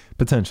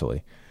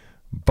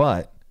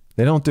 but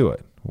they don't do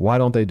it. Why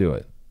don't they do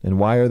it? And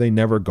why are they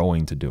never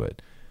going to do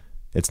it?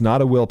 It's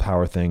not a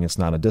willpower thing. It's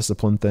not a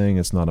discipline thing.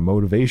 It's not a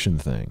motivation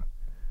thing.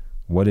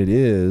 What it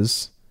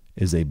is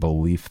a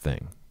belief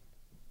thing.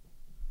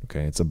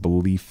 Okay. It's a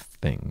belief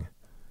thing.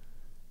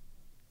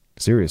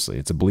 Seriously,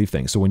 it's a belief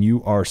thing. So when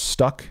you are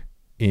stuck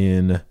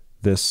in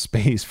this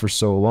space for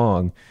so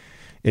long,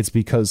 it's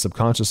because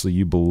subconsciously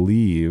you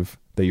believe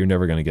that you're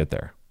never going to get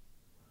there.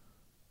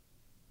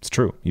 It's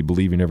true. You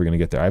believe you're never going to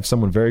get there. I have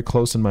someone very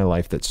close in my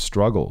life that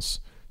struggles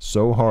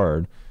so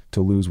hard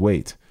to lose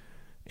weight.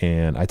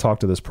 And I talk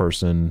to this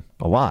person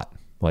a lot,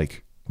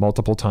 like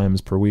multiple times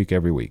per week,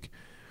 every week.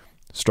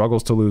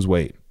 Struggles to lose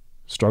weight,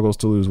 struggles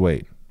to lose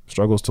weight,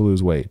 struggles to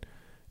lose weight.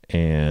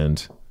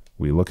 And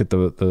we look at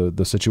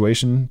the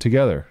situation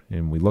together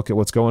and we look at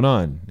what's going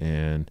on.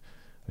 And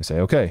I say,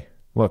 okay,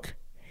 look,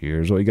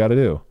 here's what you got to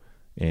do.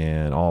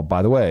 And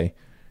by the way,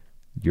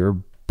 your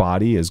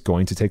body is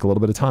going to take a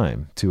little bit of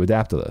time to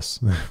adapt to this.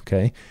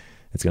 Okay.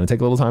 It's going to take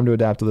a little time to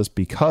adapt to this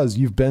because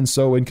you've been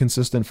so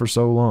inconsistent for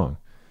so long.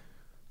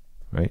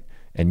 Right.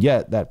 And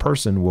yet that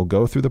person will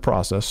go through the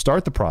process,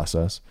 start the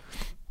process,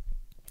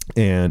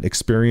 and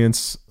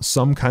experience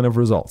some kind of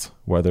result,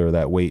 whether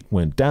that weight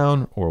went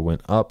down or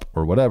went up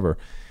or whatever.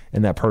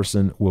 And that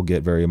person will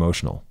get very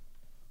emotional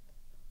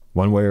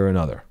one way or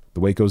another. The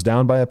weight goes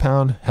down by a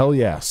pound. Hell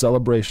yeah.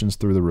 Celebrations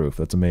through the roof.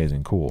 That's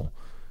amazing. Cool.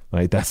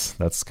 right?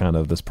 That's kind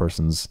of this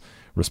person's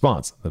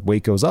response. The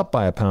weight goes up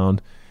by a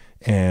pound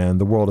and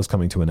the world is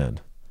coming to an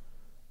end.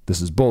 This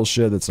is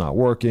bullshit. It's not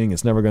working.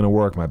 It's never going to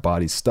work. My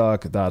body's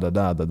stuck. Da, da,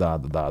 da, da, da, da,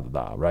 da, da,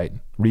 da, right?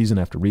 Reason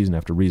after reason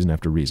after reason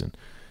after reason.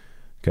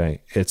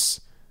 Okay.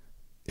 It's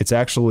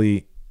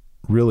actually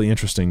really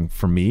interesting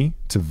for me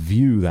to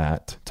view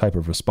that type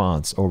of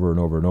response over and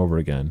over and over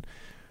again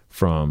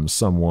from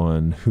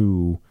someone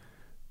who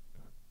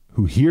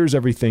hears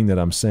everything that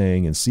I'm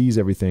saying and sees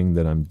everything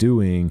that I'm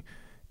doing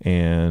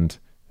and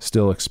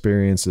still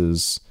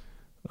experiences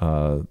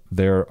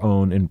their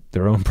own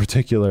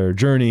particular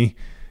journey,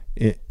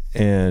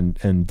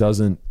 and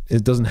doesn't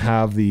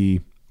have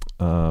the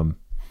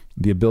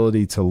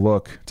ability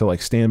to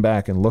like stand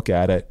back and look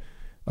at it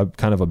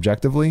kind of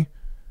objectively.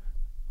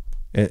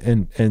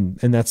 And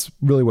that's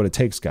really what it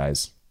takes,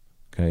 guys.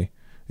 Okay.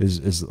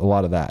 Is a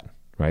lot of that,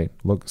 right?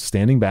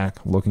 Standing back,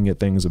 looking at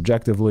things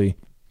objectively,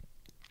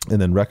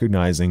 and then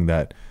recognizing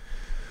that,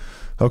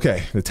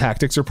 okay, the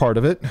tactics are part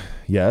of it.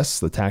 Yes,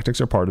 the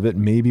tactics are part of it.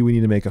 Maybe we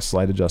need to make a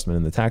slight adjustment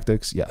in the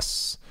tactics.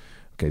 Yes.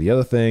 Okay. The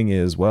other thing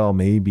is, well,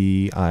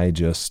 maybe I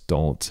just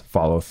don't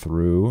follow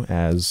through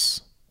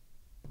as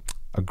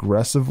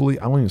aggressively.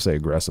 I won't even say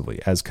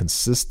aggressively, as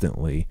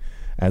consistently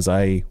as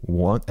I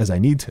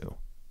need to.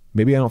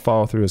 Maybe I don't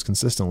follow through as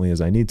consistently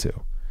as I need to.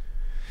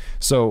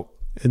 So,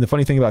 and the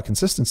funny thing about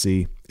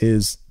consistency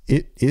is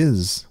it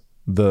is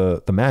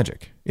the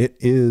magic. It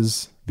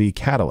is the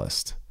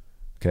catalyst.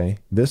 Okay.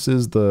 This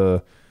is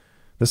the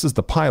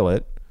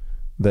pilot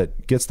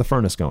that gets the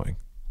furnace going.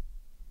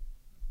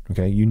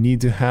 Okay. You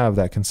need to have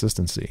that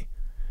consistency.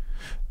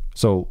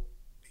 So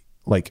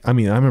I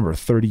remember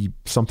 30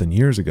 something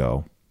years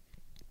ago,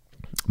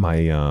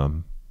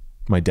 my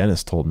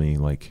dentist told me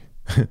like,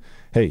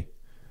 hey,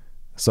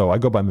 so I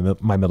go by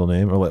my middle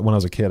name, or when I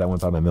was a kid, I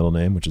went by my middle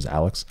name, which is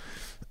Alex.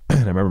 And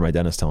I remember my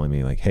dentist telling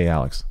me like, hey,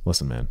 Alex,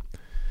 listen, man,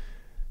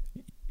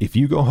 if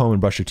you go home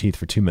and brush your teeth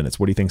for 2 minutes,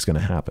 what do you think is going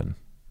to happen?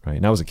 Right.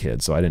 And I was a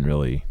kid, so I didn't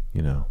really,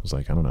 was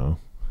like, I don't know,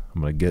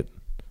 I'm going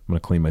to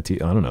clean my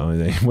teeth. I don't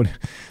know.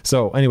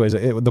 So anyways,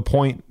 the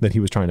point that he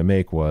was trying to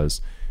make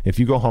was, if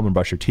you go home and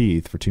brush your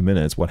teeth for 2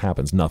 minutes, what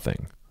happens?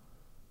 Nothing.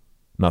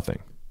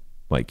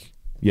 Like,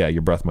 yeah,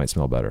 your breath might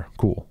smell better.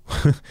 Cool.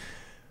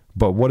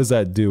 But what does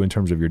that do in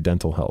terms of your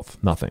dental health?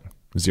 Nothing.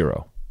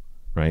 Zero.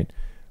 Right.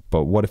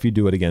 But what if you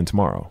do it again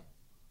tomorrow?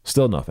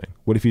 Still nothing.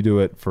 What if you do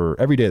it for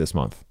every day this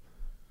month?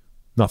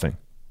 Nothing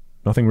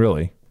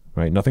really.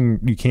 Right. Nothing.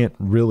 You're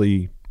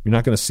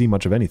not going to see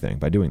much of anything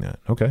by doing that.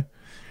 Okay.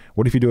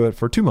 What if you do it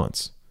for 2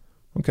 months?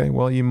 Okay.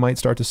 Well, you might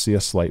start to see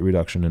a slight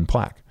reduction in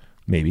plaque.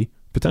 Maybe,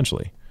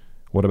 potentially.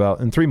 What about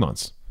in 3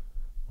 months?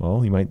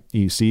 Well,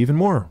 you see even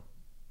more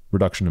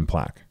reduction in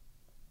plaque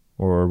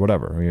or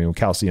whatever,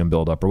 calcium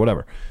buildup or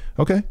whatever.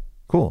 Okay,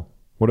 cool.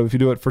 What if you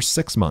do it for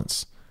 6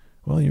 months?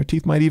 Well, your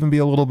teeth might even be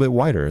a little bit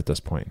whiter at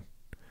this point.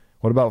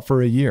 What about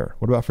for a year?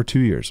 What about for 2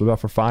 years? What about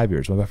for 5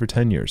 years? What about for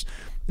 10 years?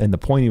 And the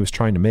point he was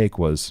trying to make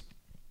was,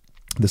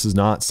 this is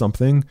not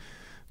something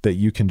that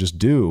you can just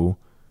do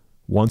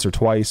once or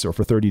twice or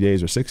for 30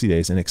 days or 60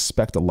 days and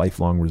expect a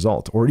lifelong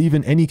result, or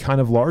even any kind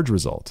of large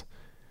result.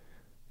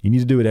 You need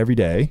to do it every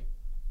day,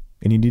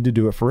 and you need to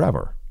do it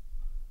forever,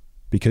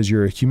 because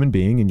you're a human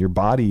being and your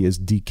body is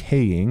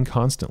decaying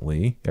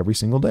constantly every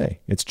single day.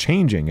 It's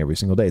changing every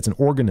single day. It's an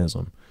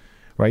organism,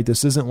 right?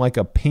 This isn't like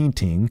a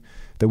painting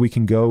that we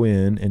can go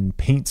in and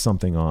paint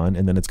something on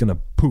and then it's going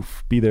to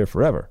poof, be there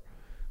forever.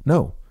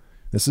 No,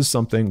 this is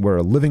something, we're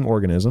a living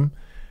organism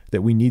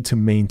that we need to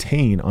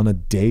maintain on a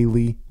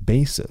daily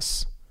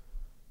basis.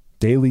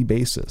 Daily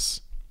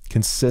basis.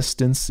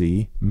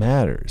 Consistency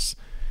matters.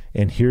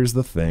 And here's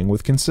the thing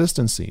with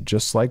consistency,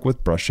 just like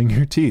with brushing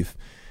your teeth.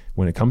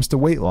 When it comes to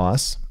weight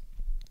loss,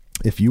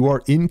 if you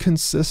are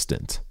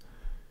inconsistent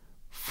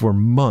for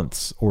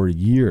months or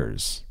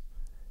years,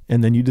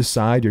 and then you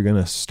decide you're going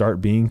to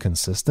start being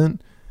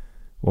consistent,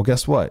 well,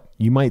 guess what?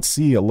 You might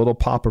see a little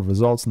pop of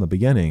results in the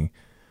beginning,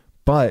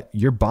 but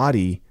your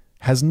body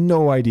has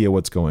no idea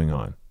what's going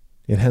on.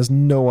 It has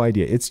no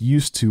idea. It's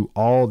used to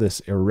all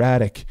this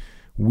erratic,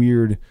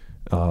 weird,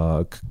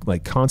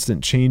 like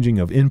constant changing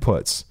of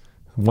inputs.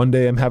 One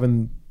day I'm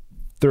having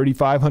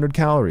 3,500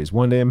 calories.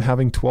 One day I'm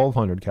having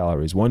 1,200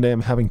 calories. One day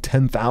I'm having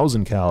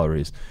 10,000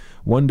 calories.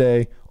 One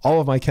day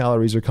all of my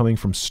calories are coming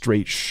from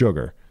straight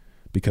sugar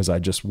because I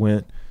just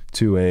went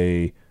to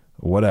I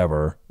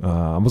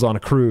was on a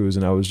cruise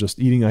and I was just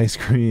eating ice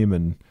cream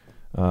and,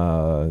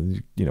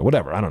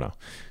 whatever. I don't know.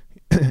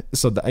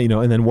 So,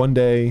 and then one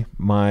day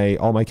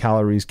all my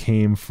calories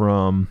came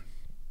from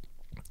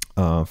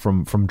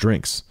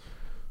drinks,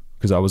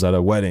 because I was at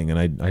a wedding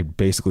and I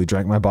basically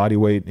drank my body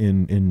weight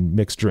in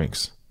mixed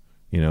drinks.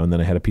 And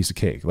then I had a piece of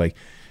cake. Like,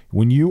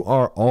 when you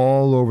are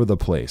all over the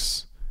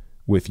place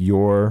with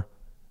your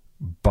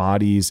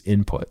body's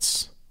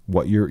inputs,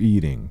 what you're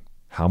eating,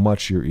 how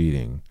much you're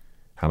eating,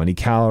 how many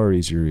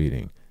calories you're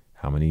eating,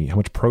 how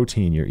much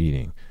protein you're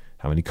eating,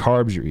 how many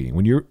carbs you're eating.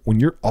 When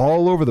you're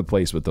all over the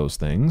place with those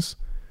things,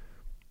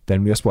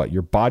 then guess what?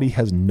 Your body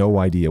has no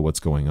idea what's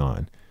going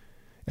on.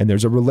 And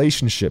there's a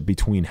relationship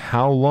between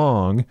how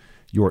long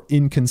your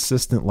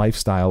inconsistent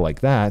lifestyle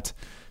like that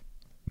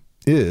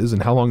is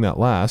and how long that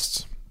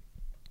lasts.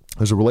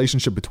 There's a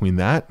relationship between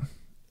that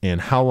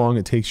and how long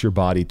it takes your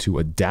body to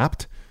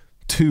adapt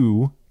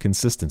to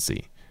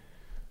consistency.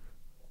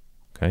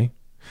 Okay?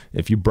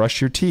 If you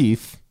brush your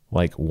teeth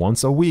like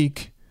once a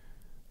week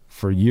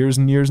for years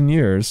and years and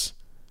years,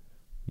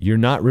 you're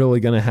not really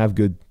going to have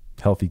good,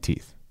 healthy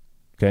teeth.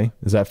 Okay?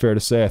 Is that fair to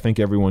say? I think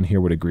everyone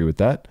here would agree with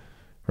that,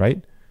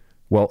 right?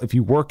 Well, if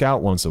you work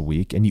out once a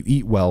week and you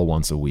eat well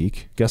once a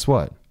week, guess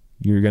what?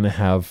 You're going to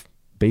have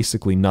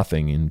basically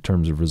nothing in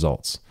terms of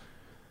results.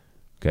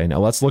 Okay, now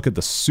let's look at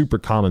the super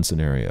common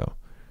scenario.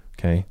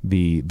 Okay,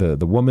 the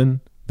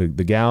woman, the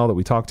gal that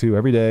we talk to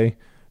every day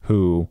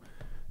who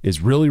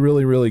is really,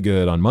 really, really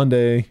good on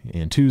Monday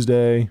and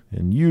Tuesday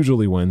and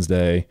usually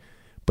Wednesday,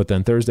 but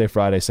then Thursday,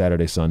 Friday,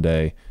 Saturday,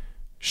 Sunday,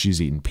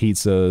 she's eating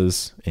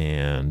pizzas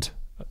and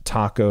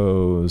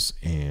tacos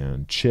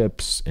and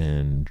chips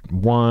and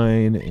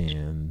wine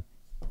and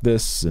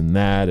this and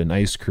that and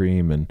ice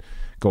cream and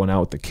going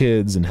out with the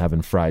kids and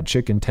having fried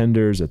chicken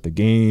tenders at the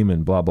game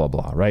and blah, blah,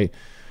 blah, right?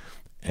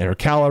 And her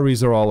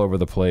calories are all over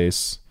the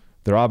place.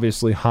 They're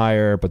obviously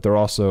higher, but they're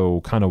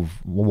also kind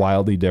of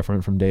wildly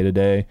different from day to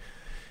day.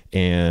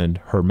 And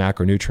her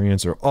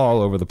macronutrients are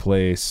all over the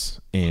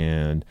place.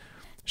 And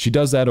she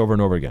does that over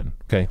and over again.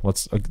 Okay,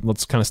 let's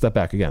kind of step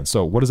back again.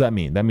 So what does that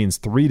mean? That means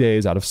 3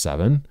 days out of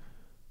 7,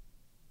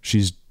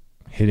 she's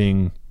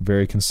hitting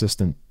very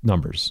consistent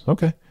numbers.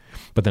 Okay.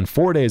 But then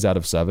 4 days out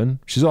of 7,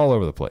 she's all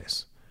over the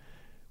place.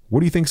 What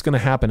do you think is going to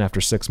happen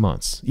after 6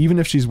 months? Even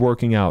if she's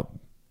working out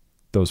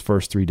those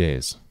first 3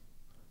 days,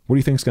 what do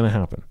you think is going to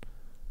happen?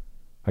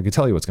 I can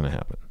tell you what's going to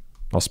happen.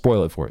 I'll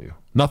spoil it for you.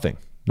 Nothing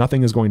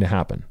is going to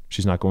happen.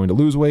 She's not going to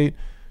lose weight.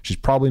 She's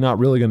probably not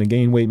really going to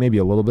gain weight, maybe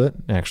a little bit,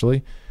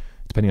 actually,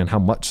 depending on how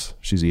much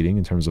she's eating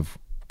in terms of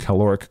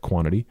caloric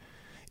quantity.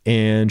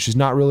 And she's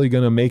not really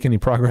going to make any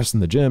progress in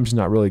the gym. She's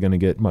not really going to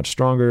get much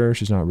stronger.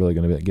 She's not really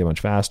going to get much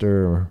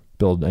faster or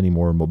build any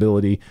more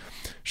mobility.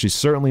 She's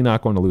certainly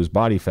not going to lose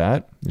body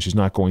fat. And she's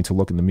not going to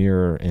look in the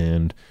mirror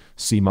and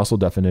see muscle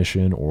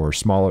definition or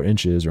smaller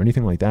inches or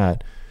anything like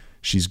that.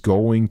 She's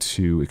going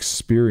to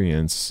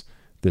experience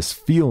this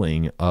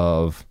feeling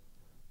of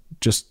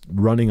just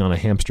running on a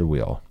hamster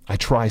wheel. I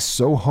try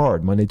so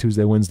hard Monday,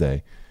 Tuesday,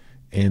 Wednesday,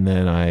 and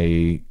then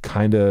I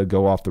kind of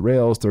go off the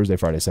rails Thursday,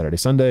 Friday, Saturday,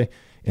 Sunday,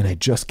 and I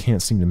just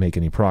can't seem to make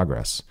any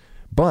progress.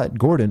 But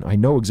Gordon, I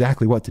know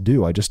exactly what to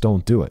do. I just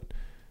don't do it.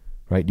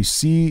 Right? You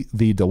see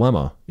the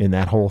dilemma in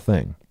that whole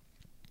thing.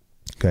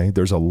 Okay.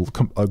 There's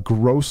a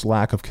gross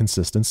lack of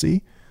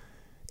consistency,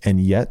 and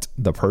yet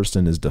the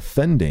person is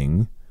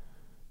defending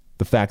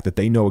the fact that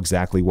they know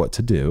exactly what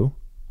to do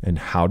and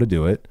how to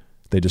do it.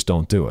 They just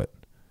don't do it.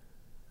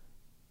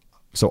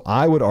 So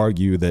I would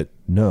argue that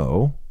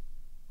no,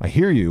 I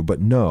hear you,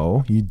 but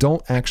no, you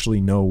don't actually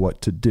know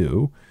what to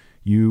do.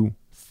 You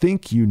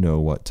think you know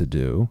what to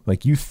do.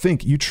 Like you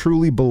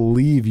truly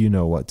believe you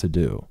know what to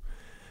do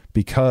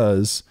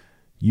because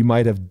you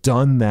might have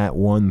done that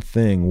one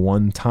thing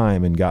one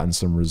time and gotten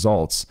some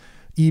results,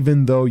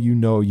 even though you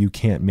know you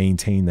can't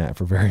maintain that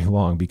for very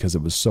long because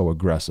it was so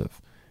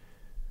aggressive.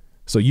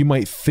 So you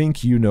might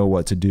think you know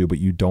what to do, but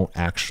you don't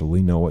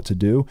actually know what to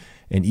do.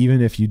 And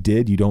even if you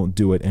did, you don't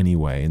do it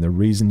anyway. And the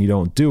reason you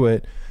don't do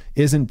it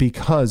isn't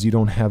because you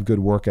don't have good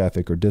work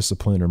ethic or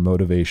discipline or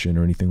motivation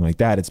or anything like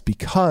that. It's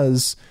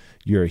because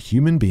you're a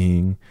human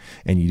being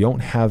and you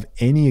don't have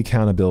any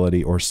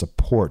accountability or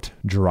support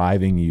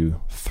driving you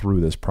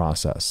through this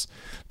process.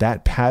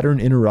 That pattern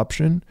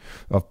interruption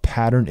of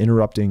pattern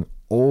interrupting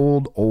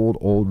old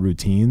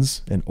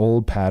routines and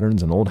old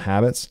patterns and old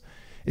habits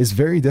is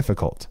very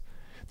difficult.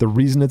 The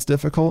reason it's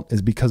difficult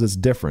is because it's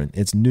different,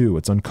 it's new,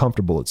 it's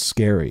uncomfortable, it's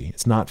scary.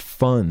 It's not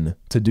fun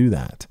to do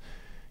that.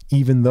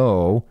 Even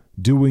though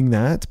doing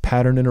that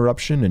pattern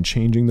interruption and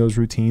changing those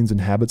routines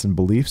and habits and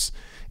beliefs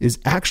is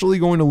actually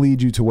going to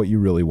lead you to what you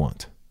really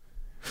want.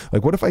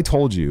 Like, what if I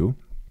told you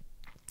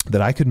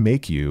that I could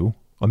make you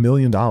 $1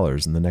 million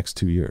in the next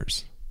 2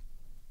 years?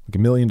 Like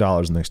 $1 million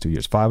in the next 2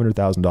 years,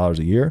 $500,000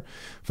 a year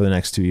for the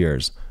next 2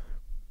 years.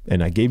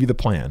 And I gave you the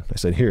plan. I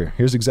said,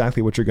 here's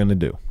exactly what you're going to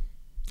do.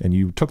 And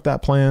you took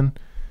that plan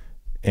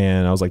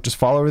and I was like, just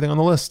follow everything on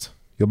the list.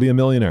 You'll be a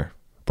millionaire.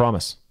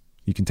 Promise.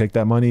 You can take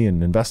that money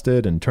and invest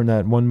it and turn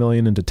that 1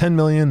 million into 10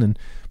 million and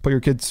put your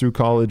kids through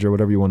college or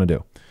whatever you want to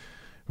do.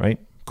 Right?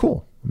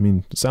 Cool. I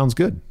mean, it sounds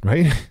good,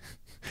 right?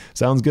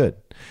 Sounds good.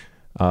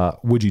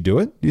 Would you do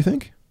it? Do you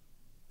think?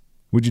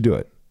 Would you do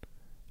it?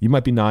 You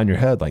might be nodding your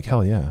head like,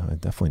 hell yeah, I'd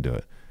definitely do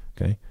it.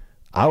 Okay.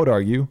 I would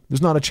argue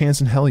there's not a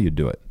chance in hell you'd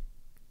do it.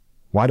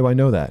 Why do I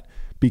know that?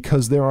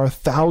 Because there are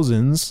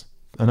thousands,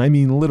 and I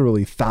mean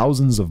literally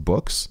thousands of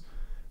books,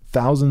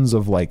 thousands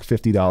of like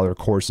 $50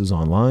 courses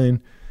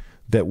online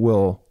that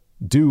will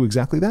do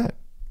exactly that.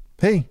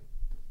 Hey,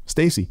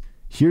 Stacy,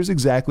 here's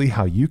exactly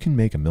how you can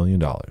make $1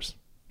 million.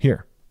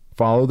 Here,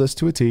 follow this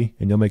to a T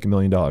and you'll make $1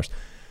 million.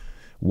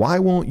 Why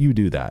won't you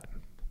do that?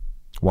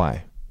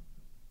 Why?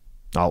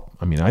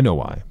 I know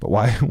why, but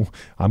why?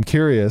 I'm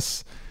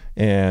curious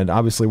And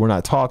obviously we're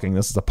not talking,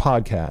 this is a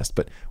podcast,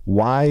 but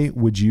why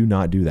would you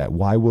not do that?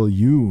 Why will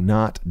you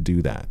not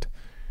do that?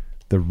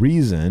 The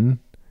reason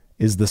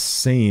is the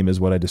same as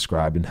what I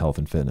described in health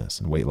and fitness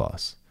and weight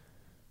loss.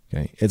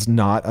 Okay. It's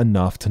not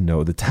enough to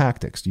know the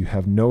tactics. You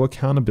have no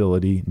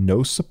accountability,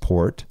 no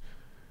support.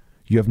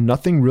 You have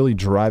nothing really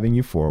driving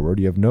you forward.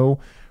 You have no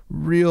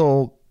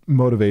real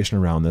motivation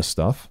around this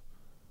stuff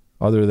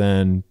other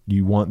than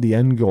you want the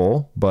end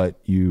goal, but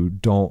you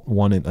don't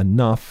want it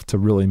enough to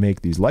really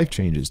make these life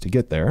changes to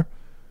get there.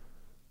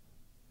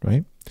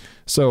 Right?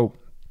 So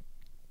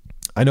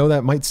I know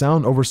that might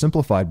sound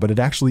oversimplified, but it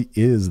actually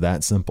is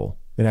that simple.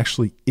 It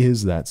actually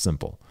is that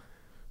simple.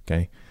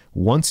 Okay.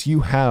 Once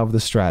you have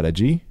the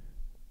strategy,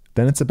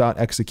 then it's about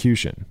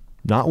execution.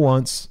 Not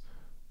once,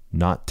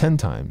 not 10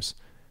 times,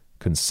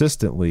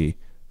 consistently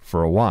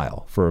for a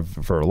while, for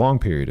a long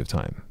period of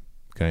time.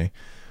 Okay.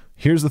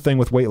 Here's the thing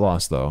with weight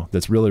loss though,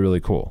 that's really, really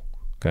cool.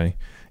 Okay.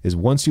 Is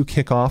once you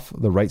kick off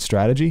the right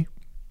strategy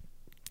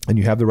and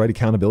you have the right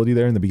accountability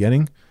there in the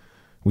beginning,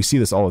 we see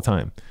this all the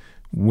time.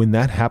 When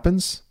that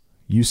happens,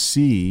 you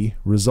see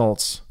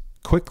results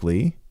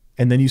quickly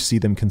and then you see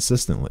them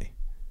consistently.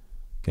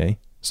 Okay.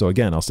 So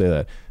again, I'll say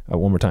that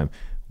one more time.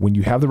 When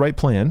you have the right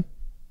plan,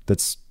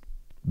 that's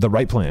the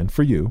right plan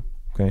for you.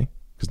 Okay.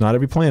 Because not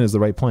every plan is the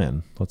right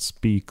plan. Let's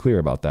be clear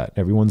about that.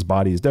 Everyone's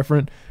body is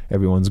different.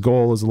 Everyone's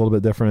goal is a little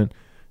bit different.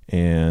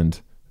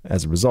 And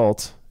as a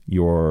result,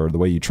 the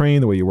way you train,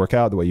 the way you work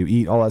out, the way you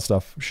eat, all that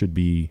stuff should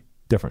be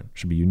different,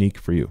 should be unique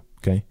for you.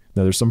 Okay.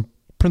 Now there's some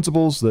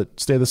principles that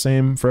stay the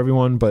same for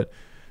everyone, but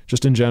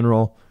just in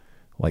general,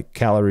 like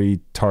calorie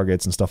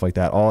targets and stuff like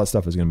that, all that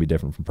stuff is going to be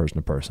different from person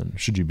to person.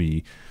 Should you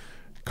be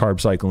carb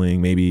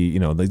cycling? Maybe,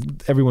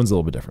 everyone's a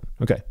little bit different.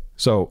 Okay.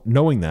 So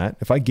knowing that,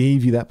 if I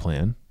gave you that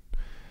plan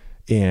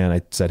and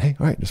I said, hey,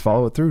 all right, just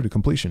follow it through to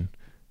completion,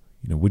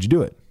 would you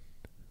do it?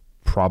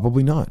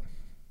 Probably not.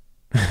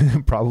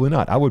 Probably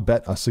not. I would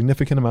bet a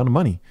significant amount of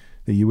money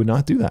that you would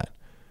not do that.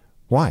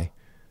 Why?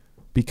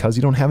 Because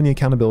you don't have any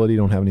accountability, you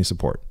don't have any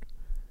support.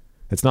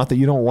 It's not that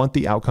you don't want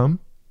the outcome.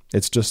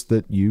 It's just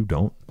that you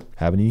don't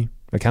have any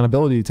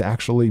accountability to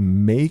actually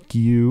make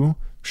you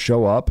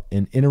show up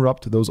and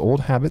interrupt those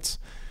old habits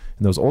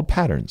and those old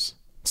patterns.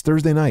 It's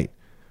Thursday night.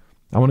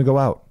 I want to go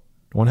out.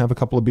 I want to have a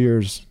couple of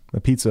beers, a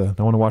pizza.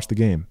 I want to watch the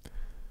game.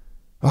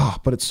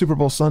 But it's Super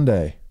Bowl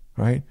Sunday,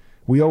 right?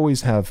 We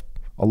always have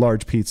a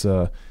large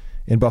pizza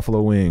and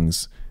buffalo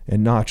wings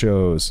and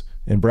nachos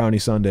and brownie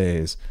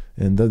sundaes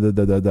and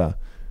da.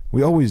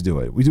 We always do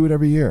it. We do it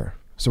every year.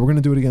 So we're going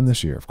to do it again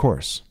this year, of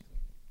course.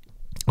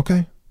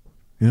 Okay.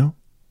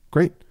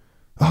 Great.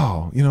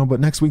 But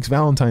next week's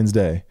Valentine's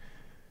Day.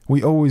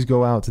 We always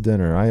go out to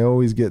dinner. I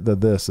always get the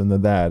this and the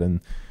that,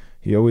 and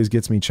he always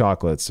gets me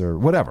chocolates or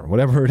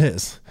whatever it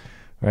is,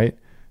 right?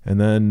 And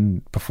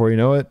then before you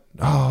know it,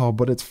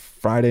 but it's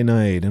Friday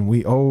night, and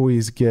we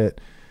always get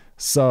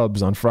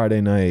subs on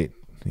Friday night,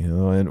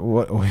 and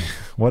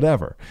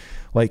whatever.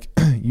 Like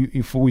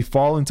we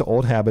fall into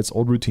old habits,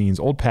 old routines,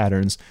 old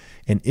patterns,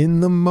 and in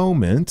the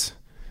moment,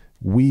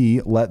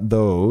 we let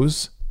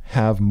those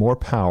have more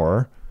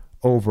power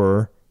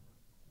over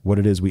what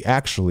it is we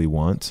actually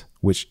want,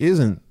 which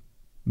isn't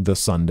the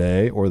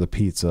sundae or the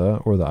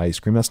pizza or the ice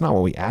cream. That's not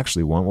what we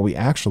actually want. What we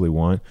actually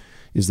want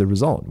is the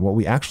result. What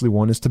we actually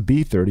want is to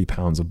be 30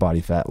 pounds of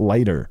body fat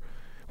lighter.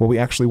 What we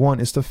actually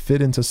want is to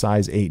fit into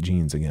size 8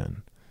 jeans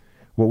again.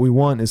 What we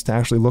want is to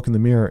actually look in the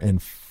mirror and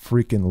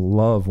freaking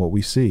love what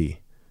we see,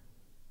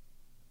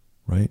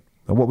 right?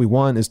 And what we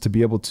want is to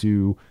be able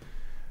to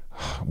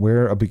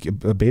wear a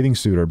bathing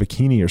suit or a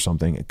bikini or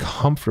something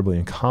comfortably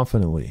and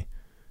confidently.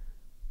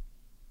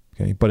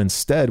 Okay. But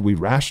instead we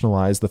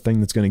rationalize the thing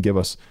that's going to give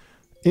us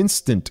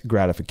instant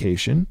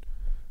gratification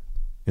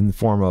in the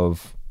form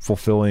of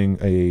fulfilling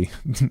a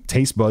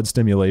taste bud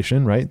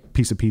stimulation, right?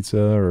 Piece of pizza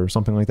or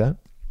something like that.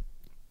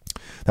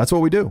 That's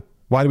what we do.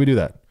 Why do we do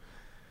that?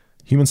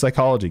 Human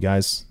psychology,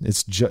 guys.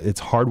 It's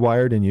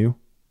hardwired in you.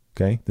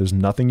 Okay. There's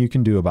nothing you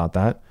can do about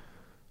that.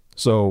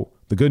 So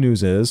the good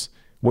news is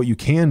what you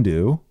can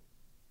do,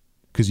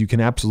 because you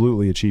can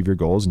absolutely achieve your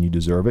goals and you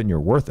deserve it and you're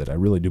worth it. I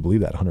really do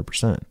believe that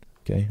 100%.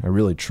 Okay. I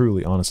really,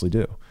 truly, honestly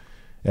do.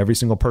 Every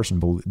single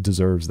person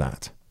deserves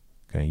that.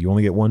 Okay. You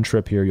only get one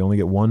trip here. You only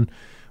get one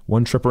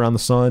trip around the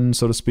sun,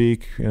 so to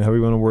speak. However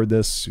you want to word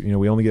this,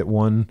 we only get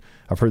one.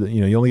 I've heard that,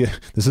 you only get,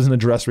 this isn't a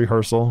dress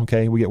rehearsal.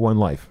 Okay. We get one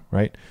life,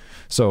 right?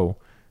 So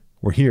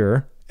we're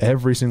here.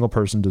 Every single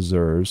person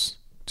deserves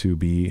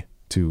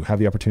to have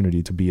the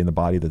opportunity to be in the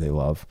body that they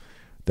love,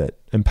 that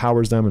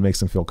empowers them and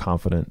makes them feel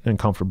confident and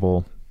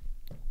comfortable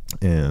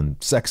and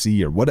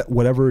sexy or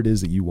whatever it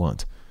is that you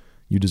want.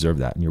 You deserve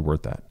that and you're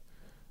worth that.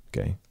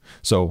 Okay.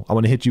 So I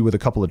want to hit you with a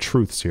couple of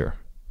truths here.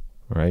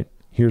 All right.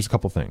 Here's a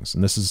couple things.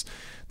 And this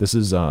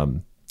is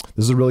a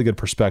really good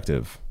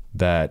perspective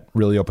that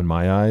really opened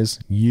my eyes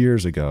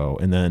years ago.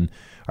 And then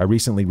I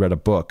recently read a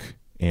book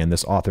and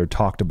this author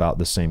talked about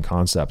the same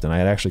concept. And I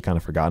had actually kind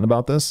of forgotten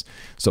about this.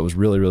 So it was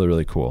really, really,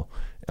 really cool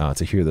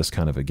to hear this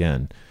kind of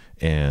again.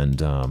 and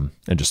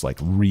just like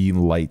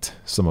relight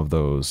some of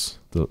those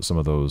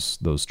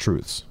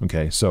truths.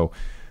 Okay. So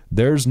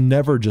there's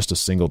never just a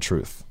single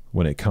truth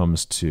when it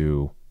comes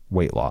to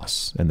weight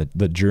loss and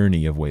the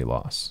journey of weight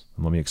loss.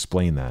 And let me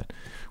explain that.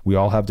 We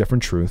all have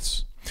different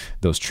truths.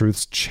 Those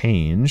truths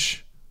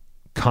change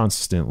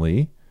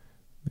constantly.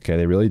 Okay.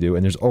 They really do.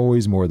 And there's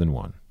always more than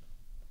one.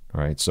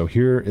 All right. So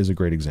here is a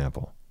great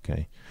example.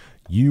 Okay.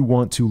 You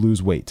want to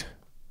lose weight.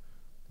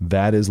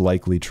 That is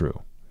likely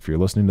true. If you're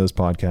listening to this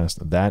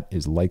podcast, that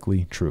is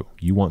likely true.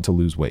 You want to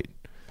lose weight,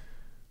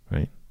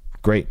 right?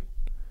 Great.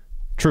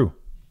 True.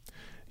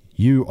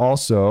 You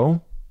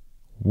also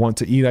want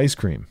to eat ice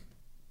cream.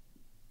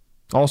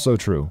 Also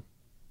true.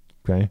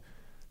 Okay.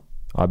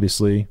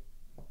 Obviously,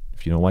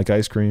 if you don't like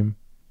ice cream,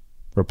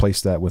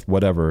 replace that with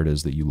whatever it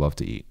is that you love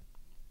to eat.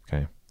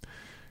 Okay.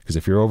 Because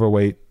if you're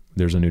overweight,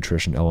 there's a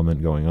nutrition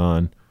element going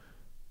on.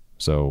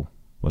 So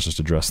let's just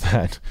address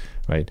that,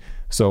 right?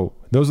 So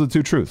those are the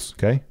two truths,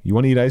 okay? You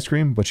want to eat ice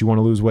cream, but you want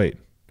to lose weight.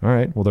 All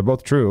right, well, they're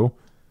both true.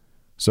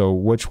 So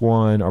which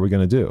one are we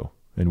going to do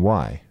and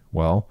why?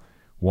 Well,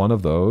 one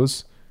of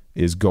those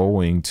is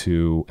going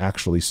to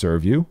actually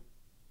serve you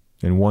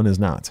and one is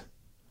not,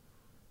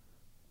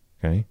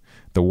 okay?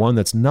 The one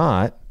that's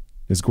not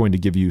is going to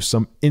give you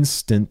some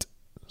instant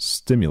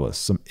stimulus,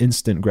 some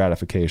instant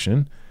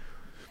gratification,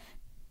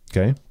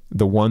 okay?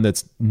 The one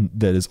that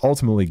is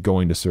ultimately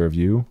going to serve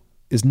you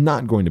is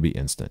not going to be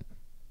instant.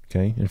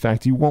 Okay. In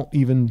fact, you won't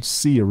even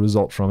see a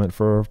result from it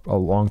for a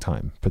long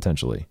time,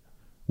 potentially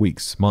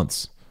weeks,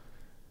 months.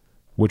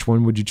 Which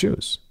one would you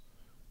choose?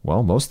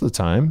 Well, most of the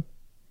time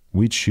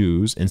we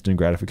choose instant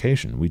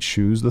gratification. We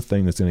choose the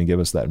thing that's going to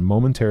give us that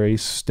momentary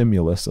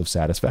stimulus of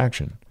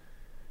satisfaction.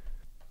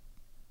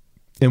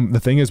 And the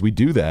thing is, we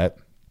do that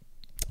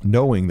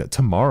knowing that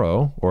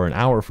tomorrow or an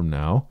hour from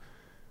now,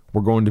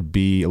 we're going to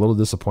be a little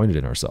disappointed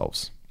in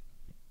ourselves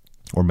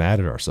or mad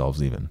at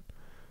ourselves even.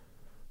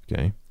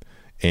 Okay.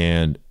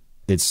 And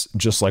it's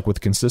just like with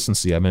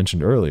consistency I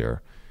mentioned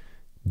earlier,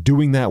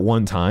 doing that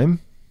one time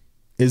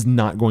is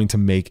not going to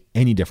make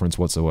any difference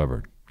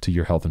whatsoever to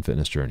your health and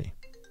fitness journey.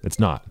 It's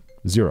not.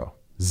 Zero.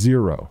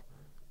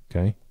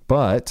 Okay.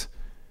 But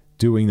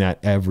doing that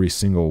every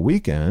single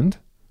weekend,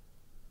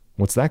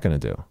 what's that going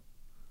to do?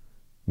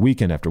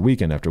 Weekend after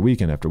weekend after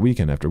weekend after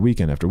weekend after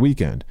weekend after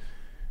weekend,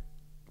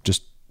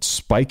 just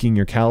spiking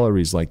your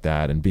calories like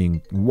that and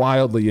being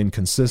wildly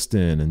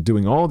inconsistent and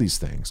doing all these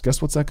things.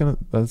 Guess what's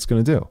that's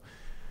going to do?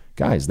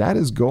 Guys, that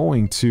is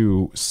going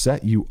to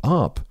set you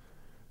up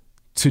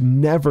to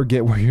never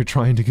get where you're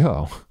trying to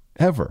go.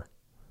 Ever.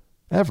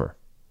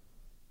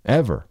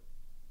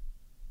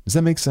 Does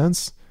that make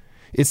sense?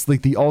 It's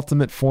like the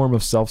ultimate form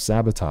of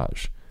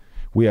self-sabotage.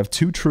 We have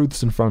two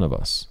truths in front of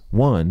us.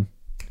 One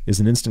is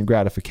an instant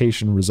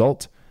gratification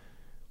result.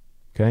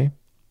 Okay.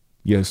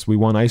 Yes, we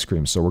want ice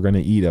cream, so we're going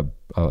to eat a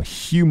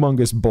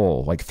humongous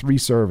bowl, like 3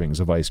 servings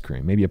of ice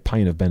cream, maybe a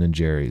pint of Ben &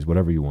 Jerry's,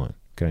 whatever you want,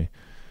 okay?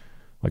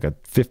 Like a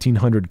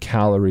 1,500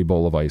 calorie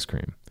bowl of ice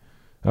cream.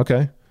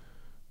 Okay.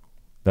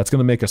 That's going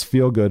to make us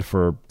feel good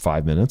for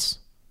 5 minutes.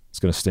 It's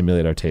going to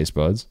stimulate our taste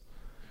buds,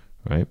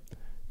 right?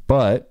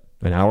 But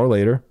an hour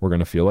later, we're going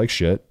to feel like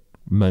shit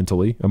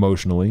mentally,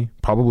 emotionally,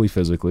 probably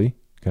physically,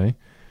 okay?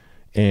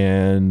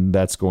 And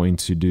that's going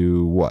to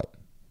do what?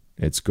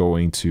 It's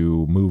going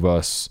to move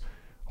us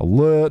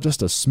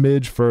just a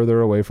smidge further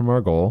away from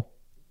our goal,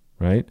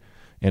 right?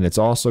 And it's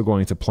also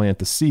going to plant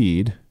the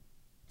seed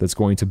that's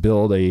going to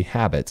build a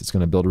habit. It's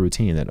going to build a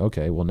routine that,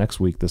 okay, well, next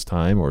week this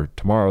time, or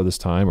tomorrow this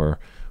time, or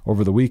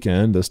over the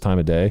weekend this time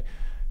of day,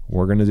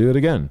 we're going to do it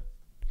again,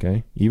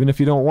 okay? Even if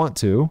you don't want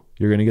to,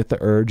 you're going to get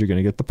the urge, you're going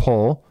to get the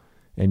pull,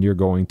 and you're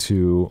going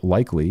to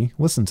likely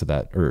listen to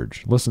that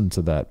urge, listen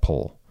to that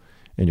pull,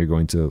 and you're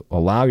going to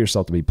allow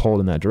yourself to be pulled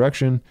in that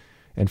direction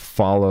and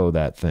follow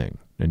that thing.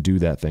 And do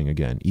that thing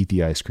again, eat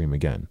the ice cream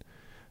again,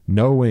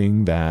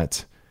 knowing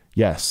that,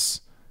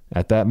 yes,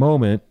 at that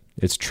moment,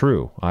 it's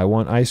true. I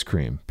want ice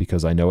cream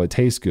because I know it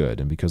tastes good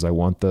and because I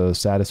want the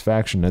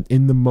satisfaction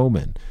in the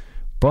moment.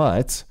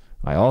 But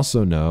I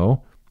also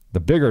know the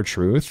bigger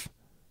truth,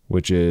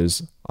 which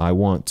is I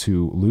want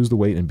to lose the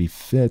weight and be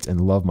fit and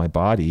love my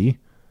body,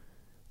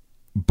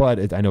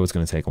 but I know it's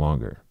going to take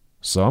longer.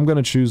 So I'm going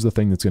to choose the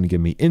thing that's going to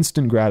give me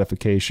instant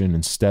gratification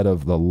instead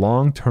of the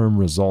long-term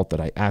result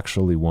that I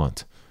actually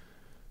want.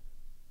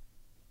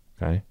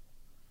 Okay.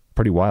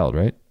 Pretty wild,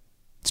 right?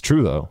 It's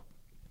true though.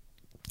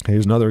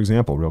 Here's another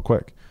example real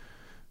quick.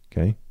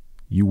 Okay.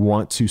 You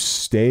want to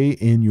stay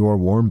in your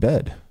warm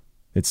bed.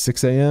 It's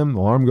 6 a.m.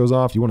 Alarm goes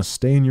off. You want to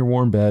stay in your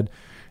warm bed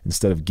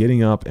instead of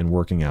getting up and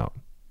working out.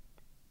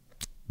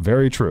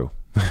 Very true.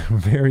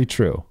 Very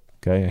true.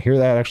 Okay. I hear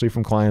that actually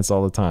from clients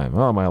all the time.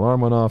 Oh, my alarm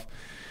went off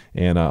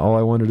and all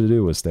I wanted to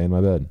do was stay in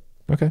my bed.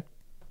 Okay.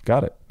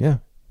 Got it. Yeah.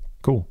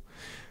 Cool.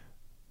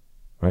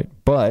 Right.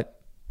 But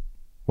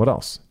what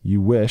else?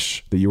 You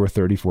wish that you were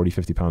 30, 40,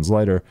 50 pounds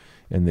lighter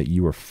and that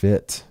you were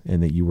fit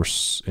and that you were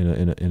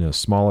in a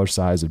smaller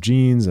size of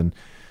jeans and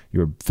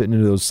you were fitting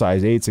into those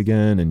size 8s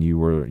again and you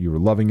were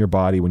loving your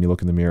body when you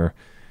look in the mirror.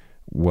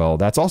 Well,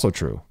 that's also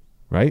true,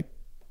 right?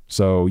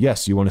 So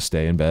yes, you want to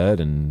stay in bed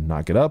and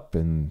not get up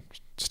and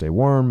stay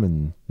warm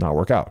and not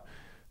work out.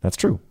 That's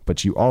true.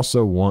 But you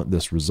also want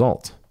this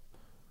result,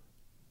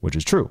 which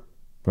is true,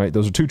 right?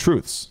 Those are two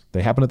truths.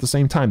 They happen at the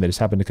same time. They just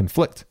happen to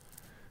conflict.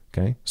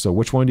 Okay. So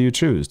which one do you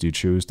choose? Do you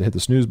choose to hit the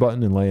snooze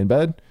button and lay in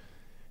bed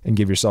and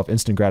give yourself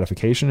instant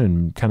gratification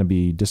and kind of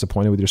be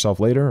disappointed with yourself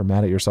later or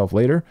mad at yourself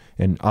later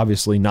and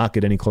obviously not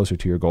get any closer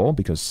to your goal,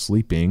 because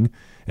sleeping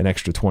an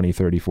extra 20,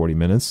 30, 40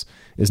 minutes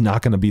is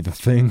not going to be the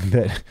thing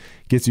that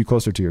gets you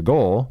closer to your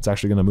goal. It's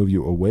actually going to move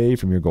you away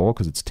from your goal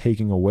because it's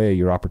taking away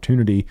your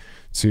opportunity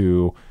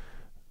to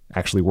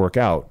actually work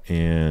out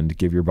and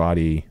give your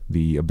body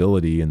the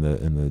ability and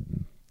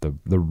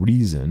the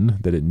reason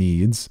that it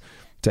needs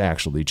to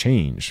actually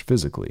change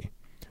physically.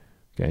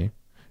 Okay.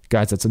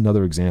 Guys, that's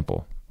another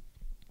example.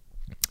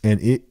 And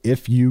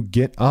if you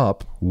get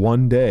up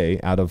one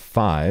day out of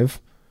 5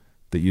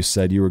 that you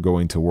said you were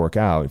going to work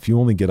out, if you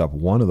only get up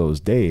one of those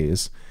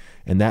days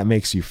and that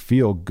makes you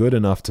feel good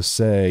enough to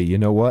say, you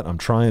know what, I'm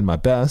trying my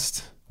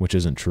best, which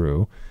isn't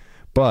true.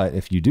 But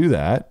if you do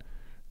that,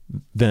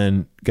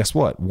 then guess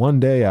what? One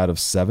day out of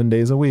 7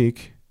 days a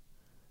week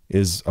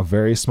is a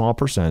very small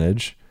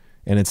percentage,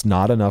 and it's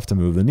not enough to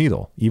move the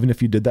needle. Even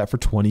if you did that for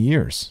 20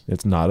 years,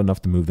 it's not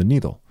enough to move the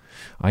needle.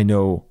 I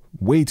know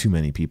way too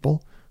many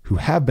people who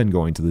have been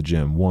going to the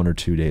gym 1 or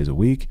 2 days a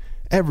week,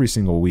 every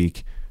single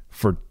week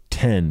for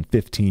 10,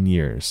 15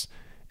 years,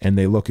 and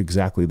they look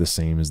exactly the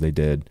same as they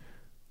did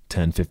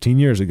 10, 15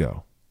 years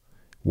ago.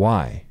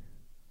 Why?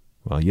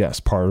 Well, yes,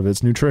 part of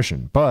it's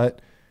nutrition,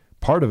 but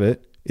part of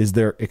it is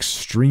their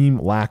extreme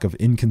lack of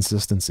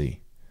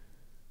consistency.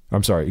 Okay.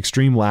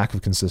 Extreme lack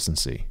of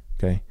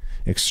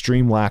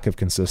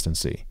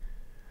consistency.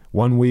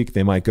 1 week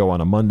they might go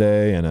on a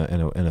Monday and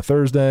a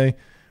Thursday.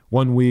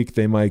 1 week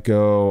they might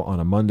go on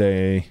a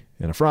Monday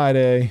and a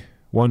Friday.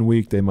 1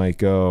 week they might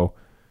go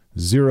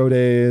 0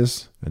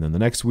 days. And then the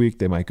next week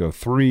they might go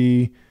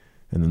 3.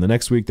 And then the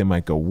next week they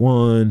might go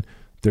 1.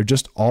 They're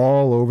just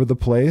all over the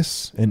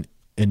place, and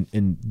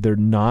they're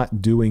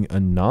not doing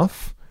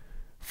enough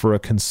for a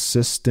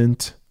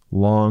consistent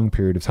long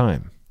period of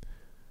time.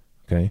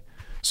 Okay.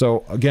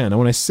 So again,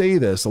 when I say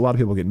this, a lot of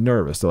people get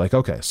nervous. They're like,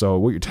 okay, so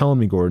what you're telling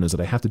me, Gordon, is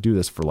that I have to do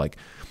this for like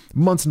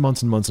months and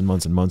months and months and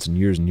months and months and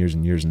years and years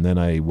and years, and then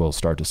I will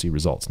start to see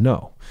results.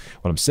 No,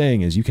 what I'm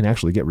saying is you can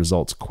actually get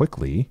results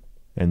quickly,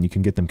 and you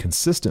can get them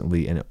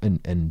consistently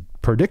and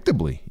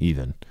predictably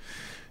even.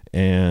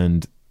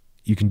 And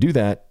you can do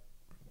that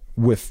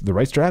with the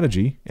right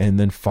strategy and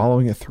then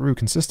following it through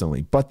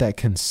consistently. But that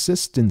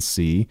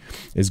consistency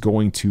is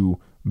going to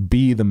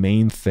be the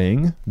main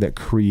thing that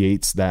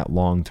creates that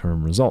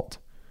long-term result.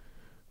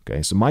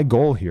 Okay. So my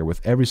goal here with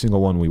every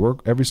single woman we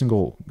work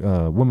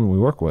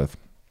with,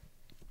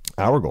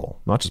 our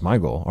goal, not just my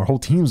goal, our whole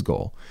team's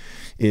goal,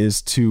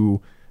 is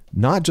to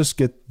not just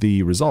get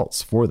the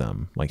results for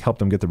them, like help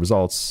them get the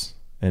results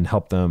and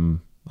help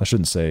them, I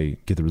shouldn't say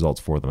get the results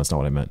for them. That's not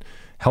what I meant.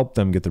 Help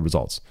them get the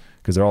results,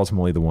 because they're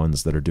ultimately the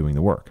ones that are doing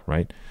the work,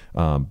 right?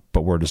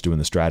 But we're just doing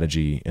the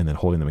strategy and then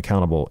holding them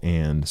accountable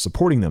and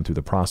supporting them through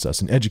the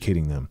process and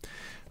educating them.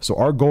 So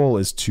our goal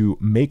is to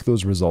make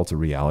those results a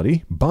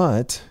reality,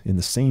 but at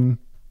the same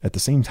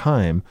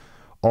time,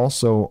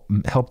 also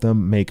help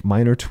them make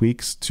minor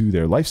tweaks to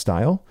their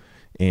lifestyle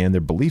and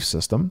their belief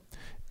system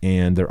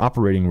and their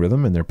operating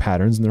rhythm and their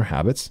patterns and their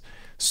habits,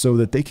 so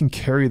that they can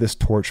carry this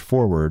torch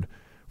forward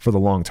for the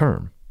long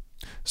term,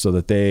 so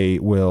that they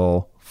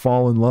will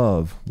fall in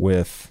love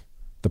with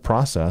the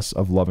process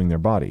of loving their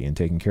body and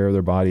taking care of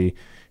their body.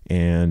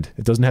 And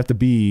it doesn't have to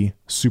be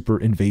super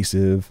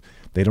invasive.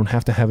 They don't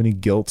have to have any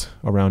guilt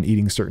around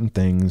eating certain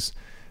things.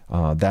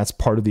 That's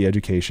part of the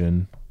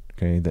education,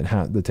 okay,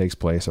 that takes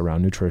place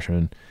around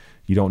nutrition.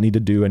 You don't need to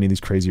do any of these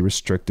crazy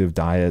restrictive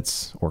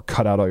diets or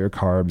cut out all your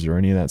carbs or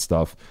any of that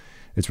stuff.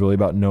 It's really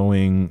about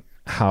knowing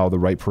how the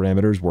right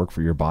parameters work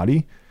for your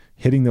body,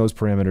 hitting those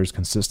parameters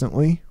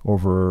consistently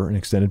over an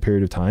extended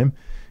period of time,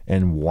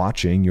 and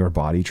watching your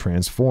body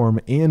transform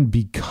and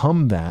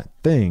become that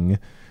thing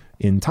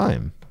in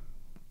time.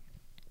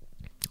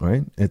 All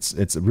right.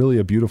 It's really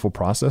a beautiful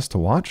process to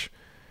watch.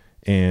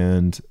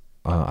 And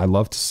I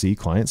love to see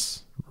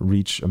clients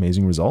reach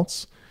amazing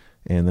results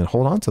and then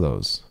hold on to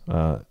those.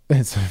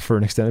 It's for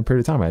an extended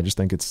period of time. I just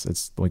think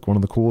it's like one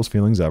of the coolest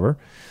feelings ever,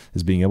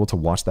 is being able to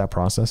watch that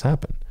process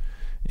happen.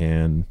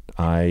 And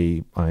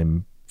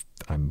I'm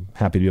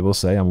happy to be able to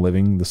say I'm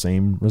living the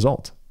same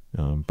result.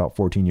 About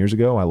 14 years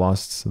ago, I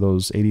lost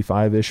those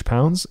 85-ish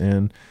pounds,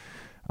 and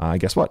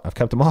guess what? I've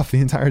kept them off the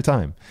entire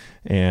time.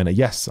 And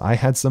yes, I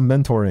had some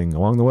mentoring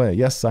along the way.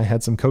 Yes, I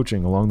had some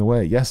coaching along the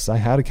way. Yes, I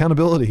had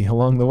accountability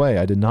along the way.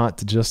 I did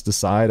not just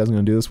decide I was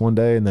going to do this one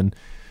day and then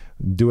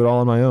do it all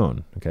on my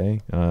own.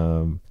 Okay.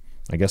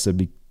 I guess it'd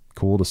be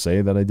cool to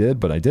say that I did,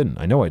 but I didn't.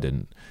 I know I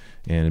didn't.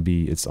 And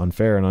it's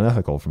unfair and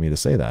unethical for me to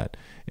say that.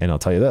 And I'll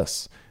tell you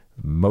this,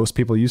 most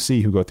people you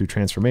see who go through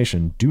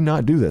transformation do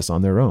not do this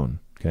on their own.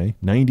 Okay.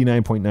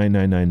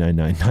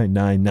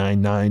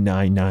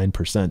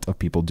 99.999999999% of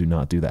people do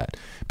not do that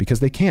because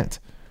they can't.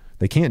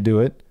 They can't do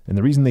it. And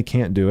the reason they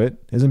can't do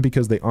it isn't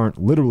because they aren't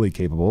literally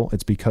capable.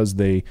 It's because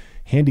they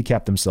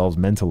handicap themselves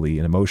mentally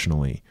and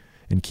emotionally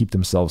and keep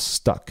themselves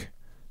stuck.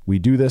 We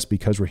do this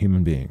because we're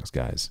human beings,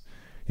 guys.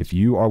 If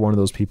you are one of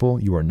those people,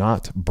 you are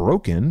not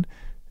broken.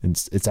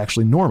 It's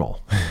actually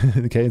normal.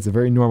 Okay. It's a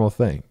very normal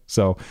thing.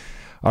 So,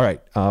 all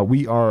right.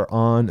 We are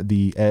on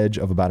the edge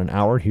of about an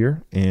hour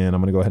here, and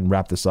I'm going to go ahead and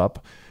wrap this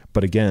up.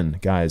 But again,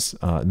 guys,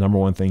 number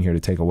one thing here to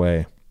take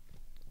away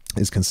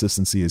is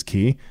consistency is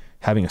key.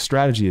 Having a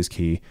strategy is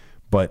key,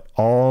 but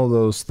all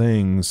those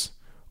things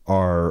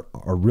are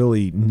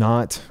really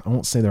not, I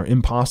won't say they're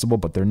impossible,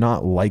 but they're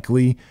not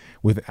likely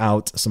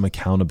without some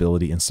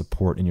accountability and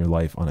support in your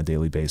life on a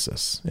daily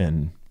basis,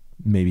 and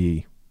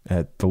maybe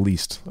at the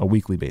least a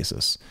weekly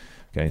basis.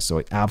 Okay. So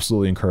I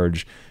absolutely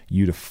encourage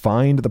you to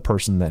find the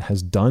person that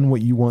has done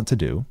what you want to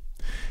do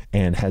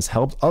and has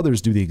helped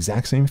others do the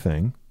exact same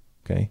thing.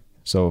 Okay.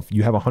 So if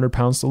you have 100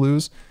 pounds to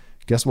lose,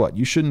 guess what?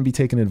 You shouldn't be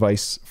taking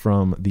advice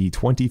from the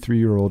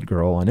 23-year-old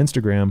girl on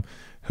Instagram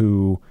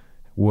who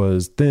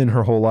was thin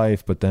her whole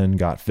life, but then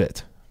got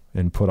fit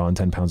and put on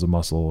 10 pounds of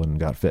muscle and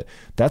got fit.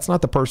 That's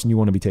not the person you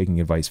want to be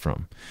taking advice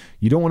from.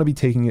 You don't want to be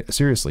taking it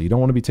seriously. You don't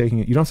want to be taking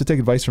it. You don't have to take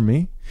advice from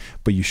me,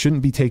 but you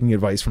shouldn't be taking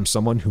advice from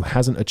someone who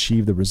hasn't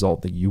achieved the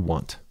result that you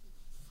want.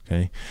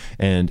 Okay.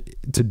 And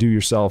to do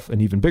yourself an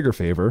even bigger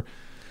favor,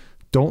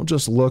 don't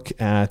just look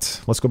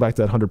at, let's go back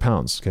to that 100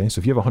 pounds. Okay. So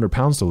if you have 100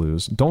 pounds to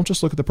lose, don't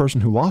just look at the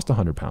person who lost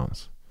 100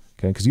 pounds.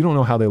 Okay. Because you don't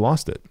know how they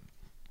lost it.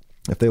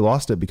 If they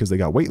lost it because they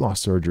got weight loss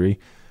surgery,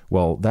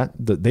 well,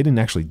 they didn't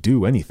actually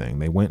do anything.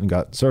 They went and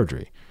got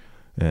surgery.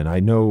 And I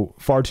know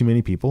far too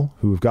many people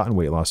who have gotten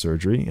weight loss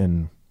surgery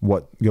and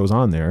what goes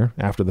on there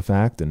after the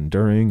fact and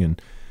during,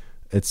 and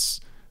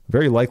it's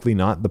very likely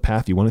not the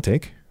path you want to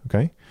take.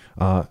 Okay.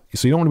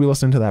 So you don't want to be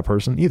listening to that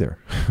person either.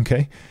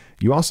 Okay.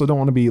 You also don't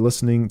want to be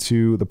listening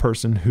to the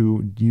person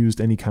who used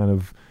any kind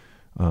of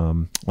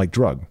like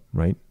drug,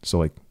 right? So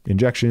like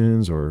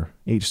injections or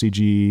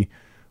HCG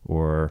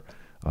or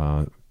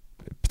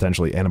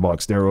potentially anabolic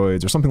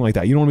steroids or something like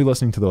that. You don't want to be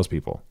listening to those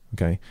people.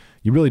 Okay.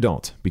 You really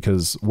don't,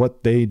 because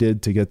what they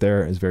did to get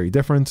there is very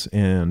different,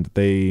 and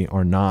they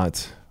are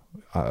not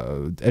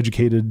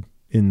educated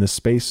in this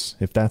space.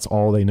 If that's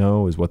all they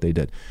know is what they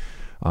did.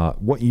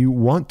 What you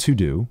want to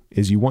do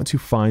is you want to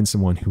find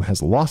someone who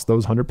has lost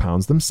those 100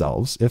 pounds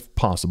themselves, if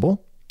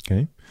possible,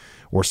 okay,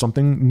 or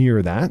something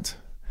near that,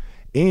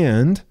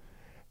 and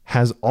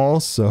has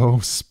also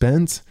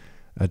spent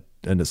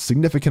a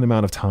significant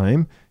amount of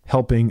time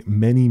helping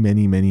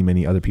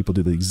many other people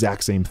do the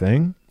exact same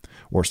thing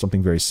or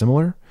something very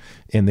similar.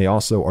 And they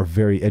also are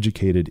very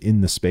educated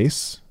in the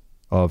space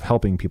of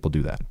helping people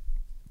do that.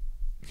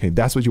 Okay,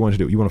 that's what you want to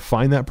do. You want to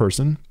find that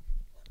person.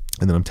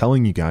 And then I'm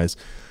telling you guys,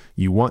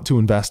 you want to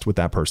invest with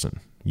that person.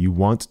 You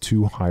want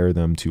to hire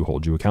them to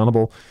hold you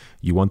accountable.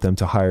 You want them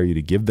to hire you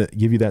to give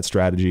you that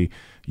strategy.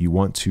 You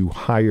want to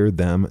hire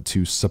them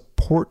to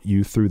support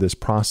you through this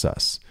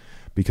process,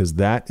 because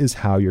that is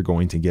how you're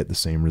going to get the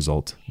same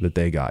result that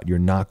they got. You're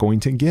not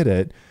going to get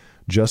it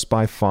just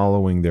by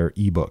following their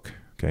ebook.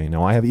 Okay.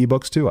 Now I have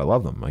ebooks too. I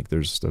love them. Like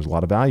there's a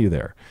lot of value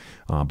there.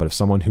 But if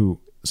someone who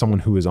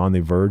is on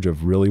the verge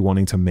of really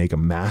wanting to make a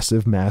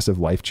massive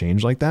life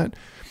change like that,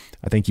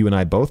 I think you and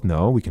I both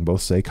know, we can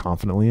both say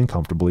confidently and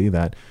comfortably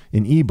that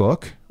an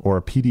ebook or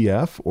a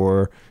PDF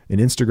or an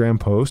Instagram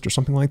post or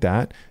something like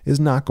that is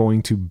not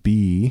going to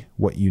be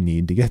what you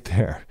need to get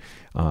there.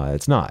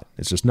 It's not.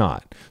 It's just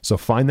not. So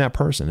find that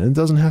person. And it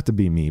doesn't have to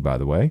be me, by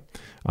the way.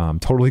 I'm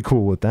totally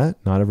cool with that.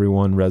 Not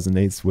everyone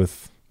resonates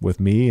with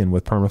me and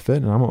with PermaFit,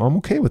 and I'm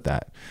okay with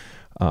that.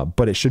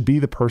 But it should be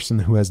the person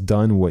who has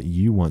done what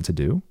you want to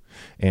do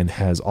and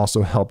has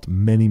also helped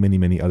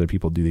many other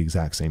people do the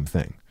exact same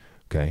thing.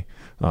 Okay.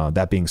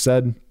 That being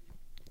said,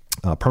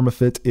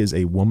 PermaFit is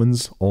a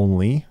woman's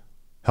only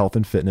health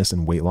and fitness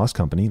and weight loss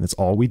company. That's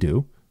all we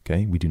do.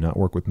 Okay. We do not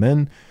work with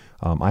men.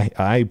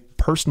 I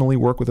personally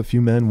work with a few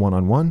men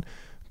one-on-one,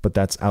 but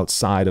that's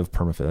outside of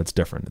PermaFit. That's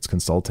different. It's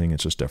consulting.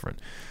 It's just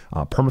different.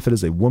 PermaFit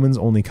is a woman's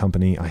only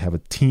company. I have a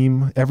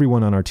team.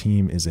 Everyone on our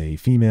team is a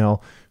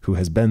female who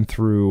has been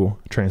through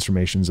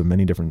transformations of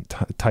many different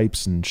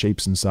types and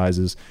shapes and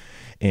sizes.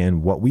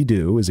 And what we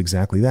do is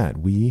exactly that.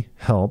 We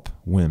help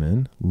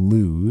women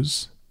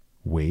lose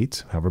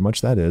weight, however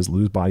much that is,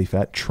 lose body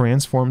fat,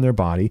 transform their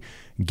body,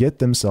 get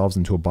themselves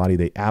into a body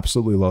they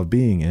absolutely love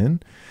being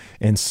in,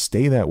 and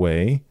stay that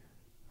way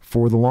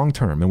for the long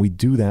term. And we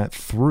do that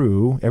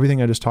through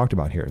everything I just talked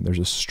about here. There's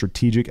a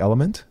strategic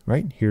element,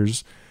 right?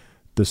 Here's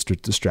the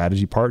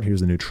strategy part. Here's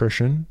the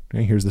nutrition.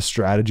 Right? Here's the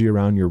strategy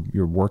around your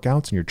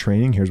workouts and your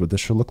training. Here's what this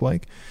should look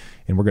like.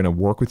 And we're going to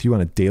work with you on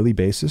a daily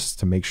basis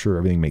to make sure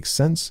everything makes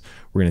sense.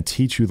 We're going to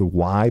teach you the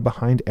why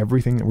behind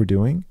everything that we're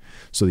doing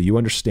so that you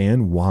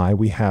understand why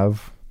we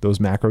have those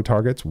macro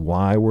targets,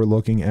 why we're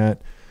looking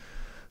at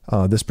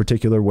this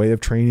particular way of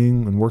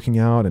training and working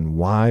out, and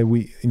why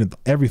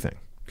everything.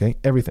 Okay,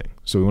 everything.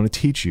 So we want to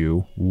teach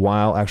you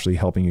while actually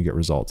helping you get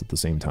results at the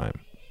same time.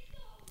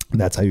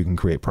 That's how you can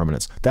create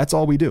permanence. That's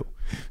all we do.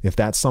 If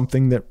that's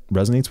something that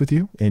resonates with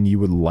you and you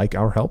would like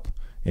our help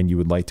and you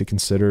would like to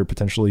consider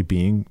potentially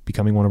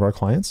becoming one of our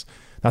clients,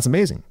 that's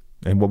amazing.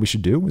 And what we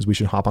should do is we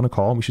should hop on a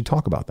call and we should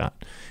talk about that.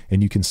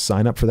 And you can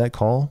sign up for that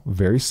call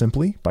very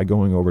simply by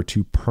going over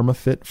to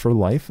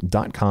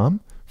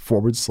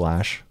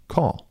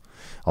permafitforlife.com/call.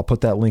 I'll put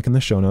that link in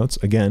the show notes.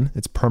 Again,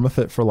 it's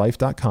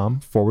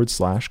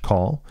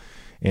permafitforlife.com/call.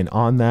 And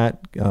on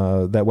that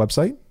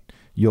website,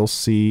 you'll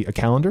see a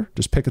calendar.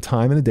 Just pick a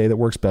time and a day that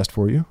works best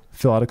for you.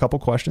 Fill out a couple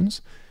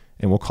questions,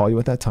 and we'll call you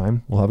at that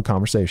time. We'll have a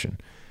conversation.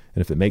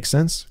 And if it makes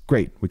sense,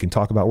 great. We can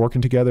talk about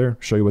working together,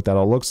 show you what that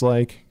all looks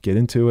like, get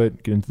into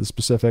it, get into the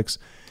specifics.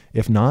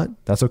 If not,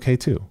 that's okay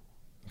too.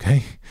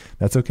 Okay?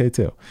 That's okay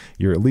too.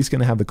 You're at least going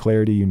to have the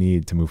clarity you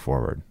need to move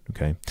forward.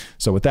 Okay?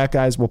 So with that,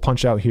 guys, we'll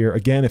punch out here.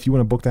 Again, if you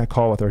want to book that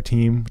call with our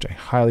team, which I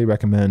highly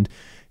recommend,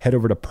 head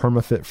over to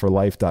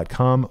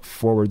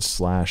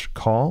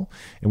permafitforlife.com/call,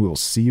 and we will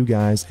see you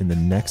guys in the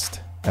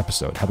next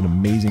episode. Have an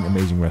amazing,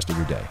 amazing rest of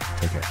your day.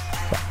 Take care.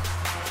 Bye.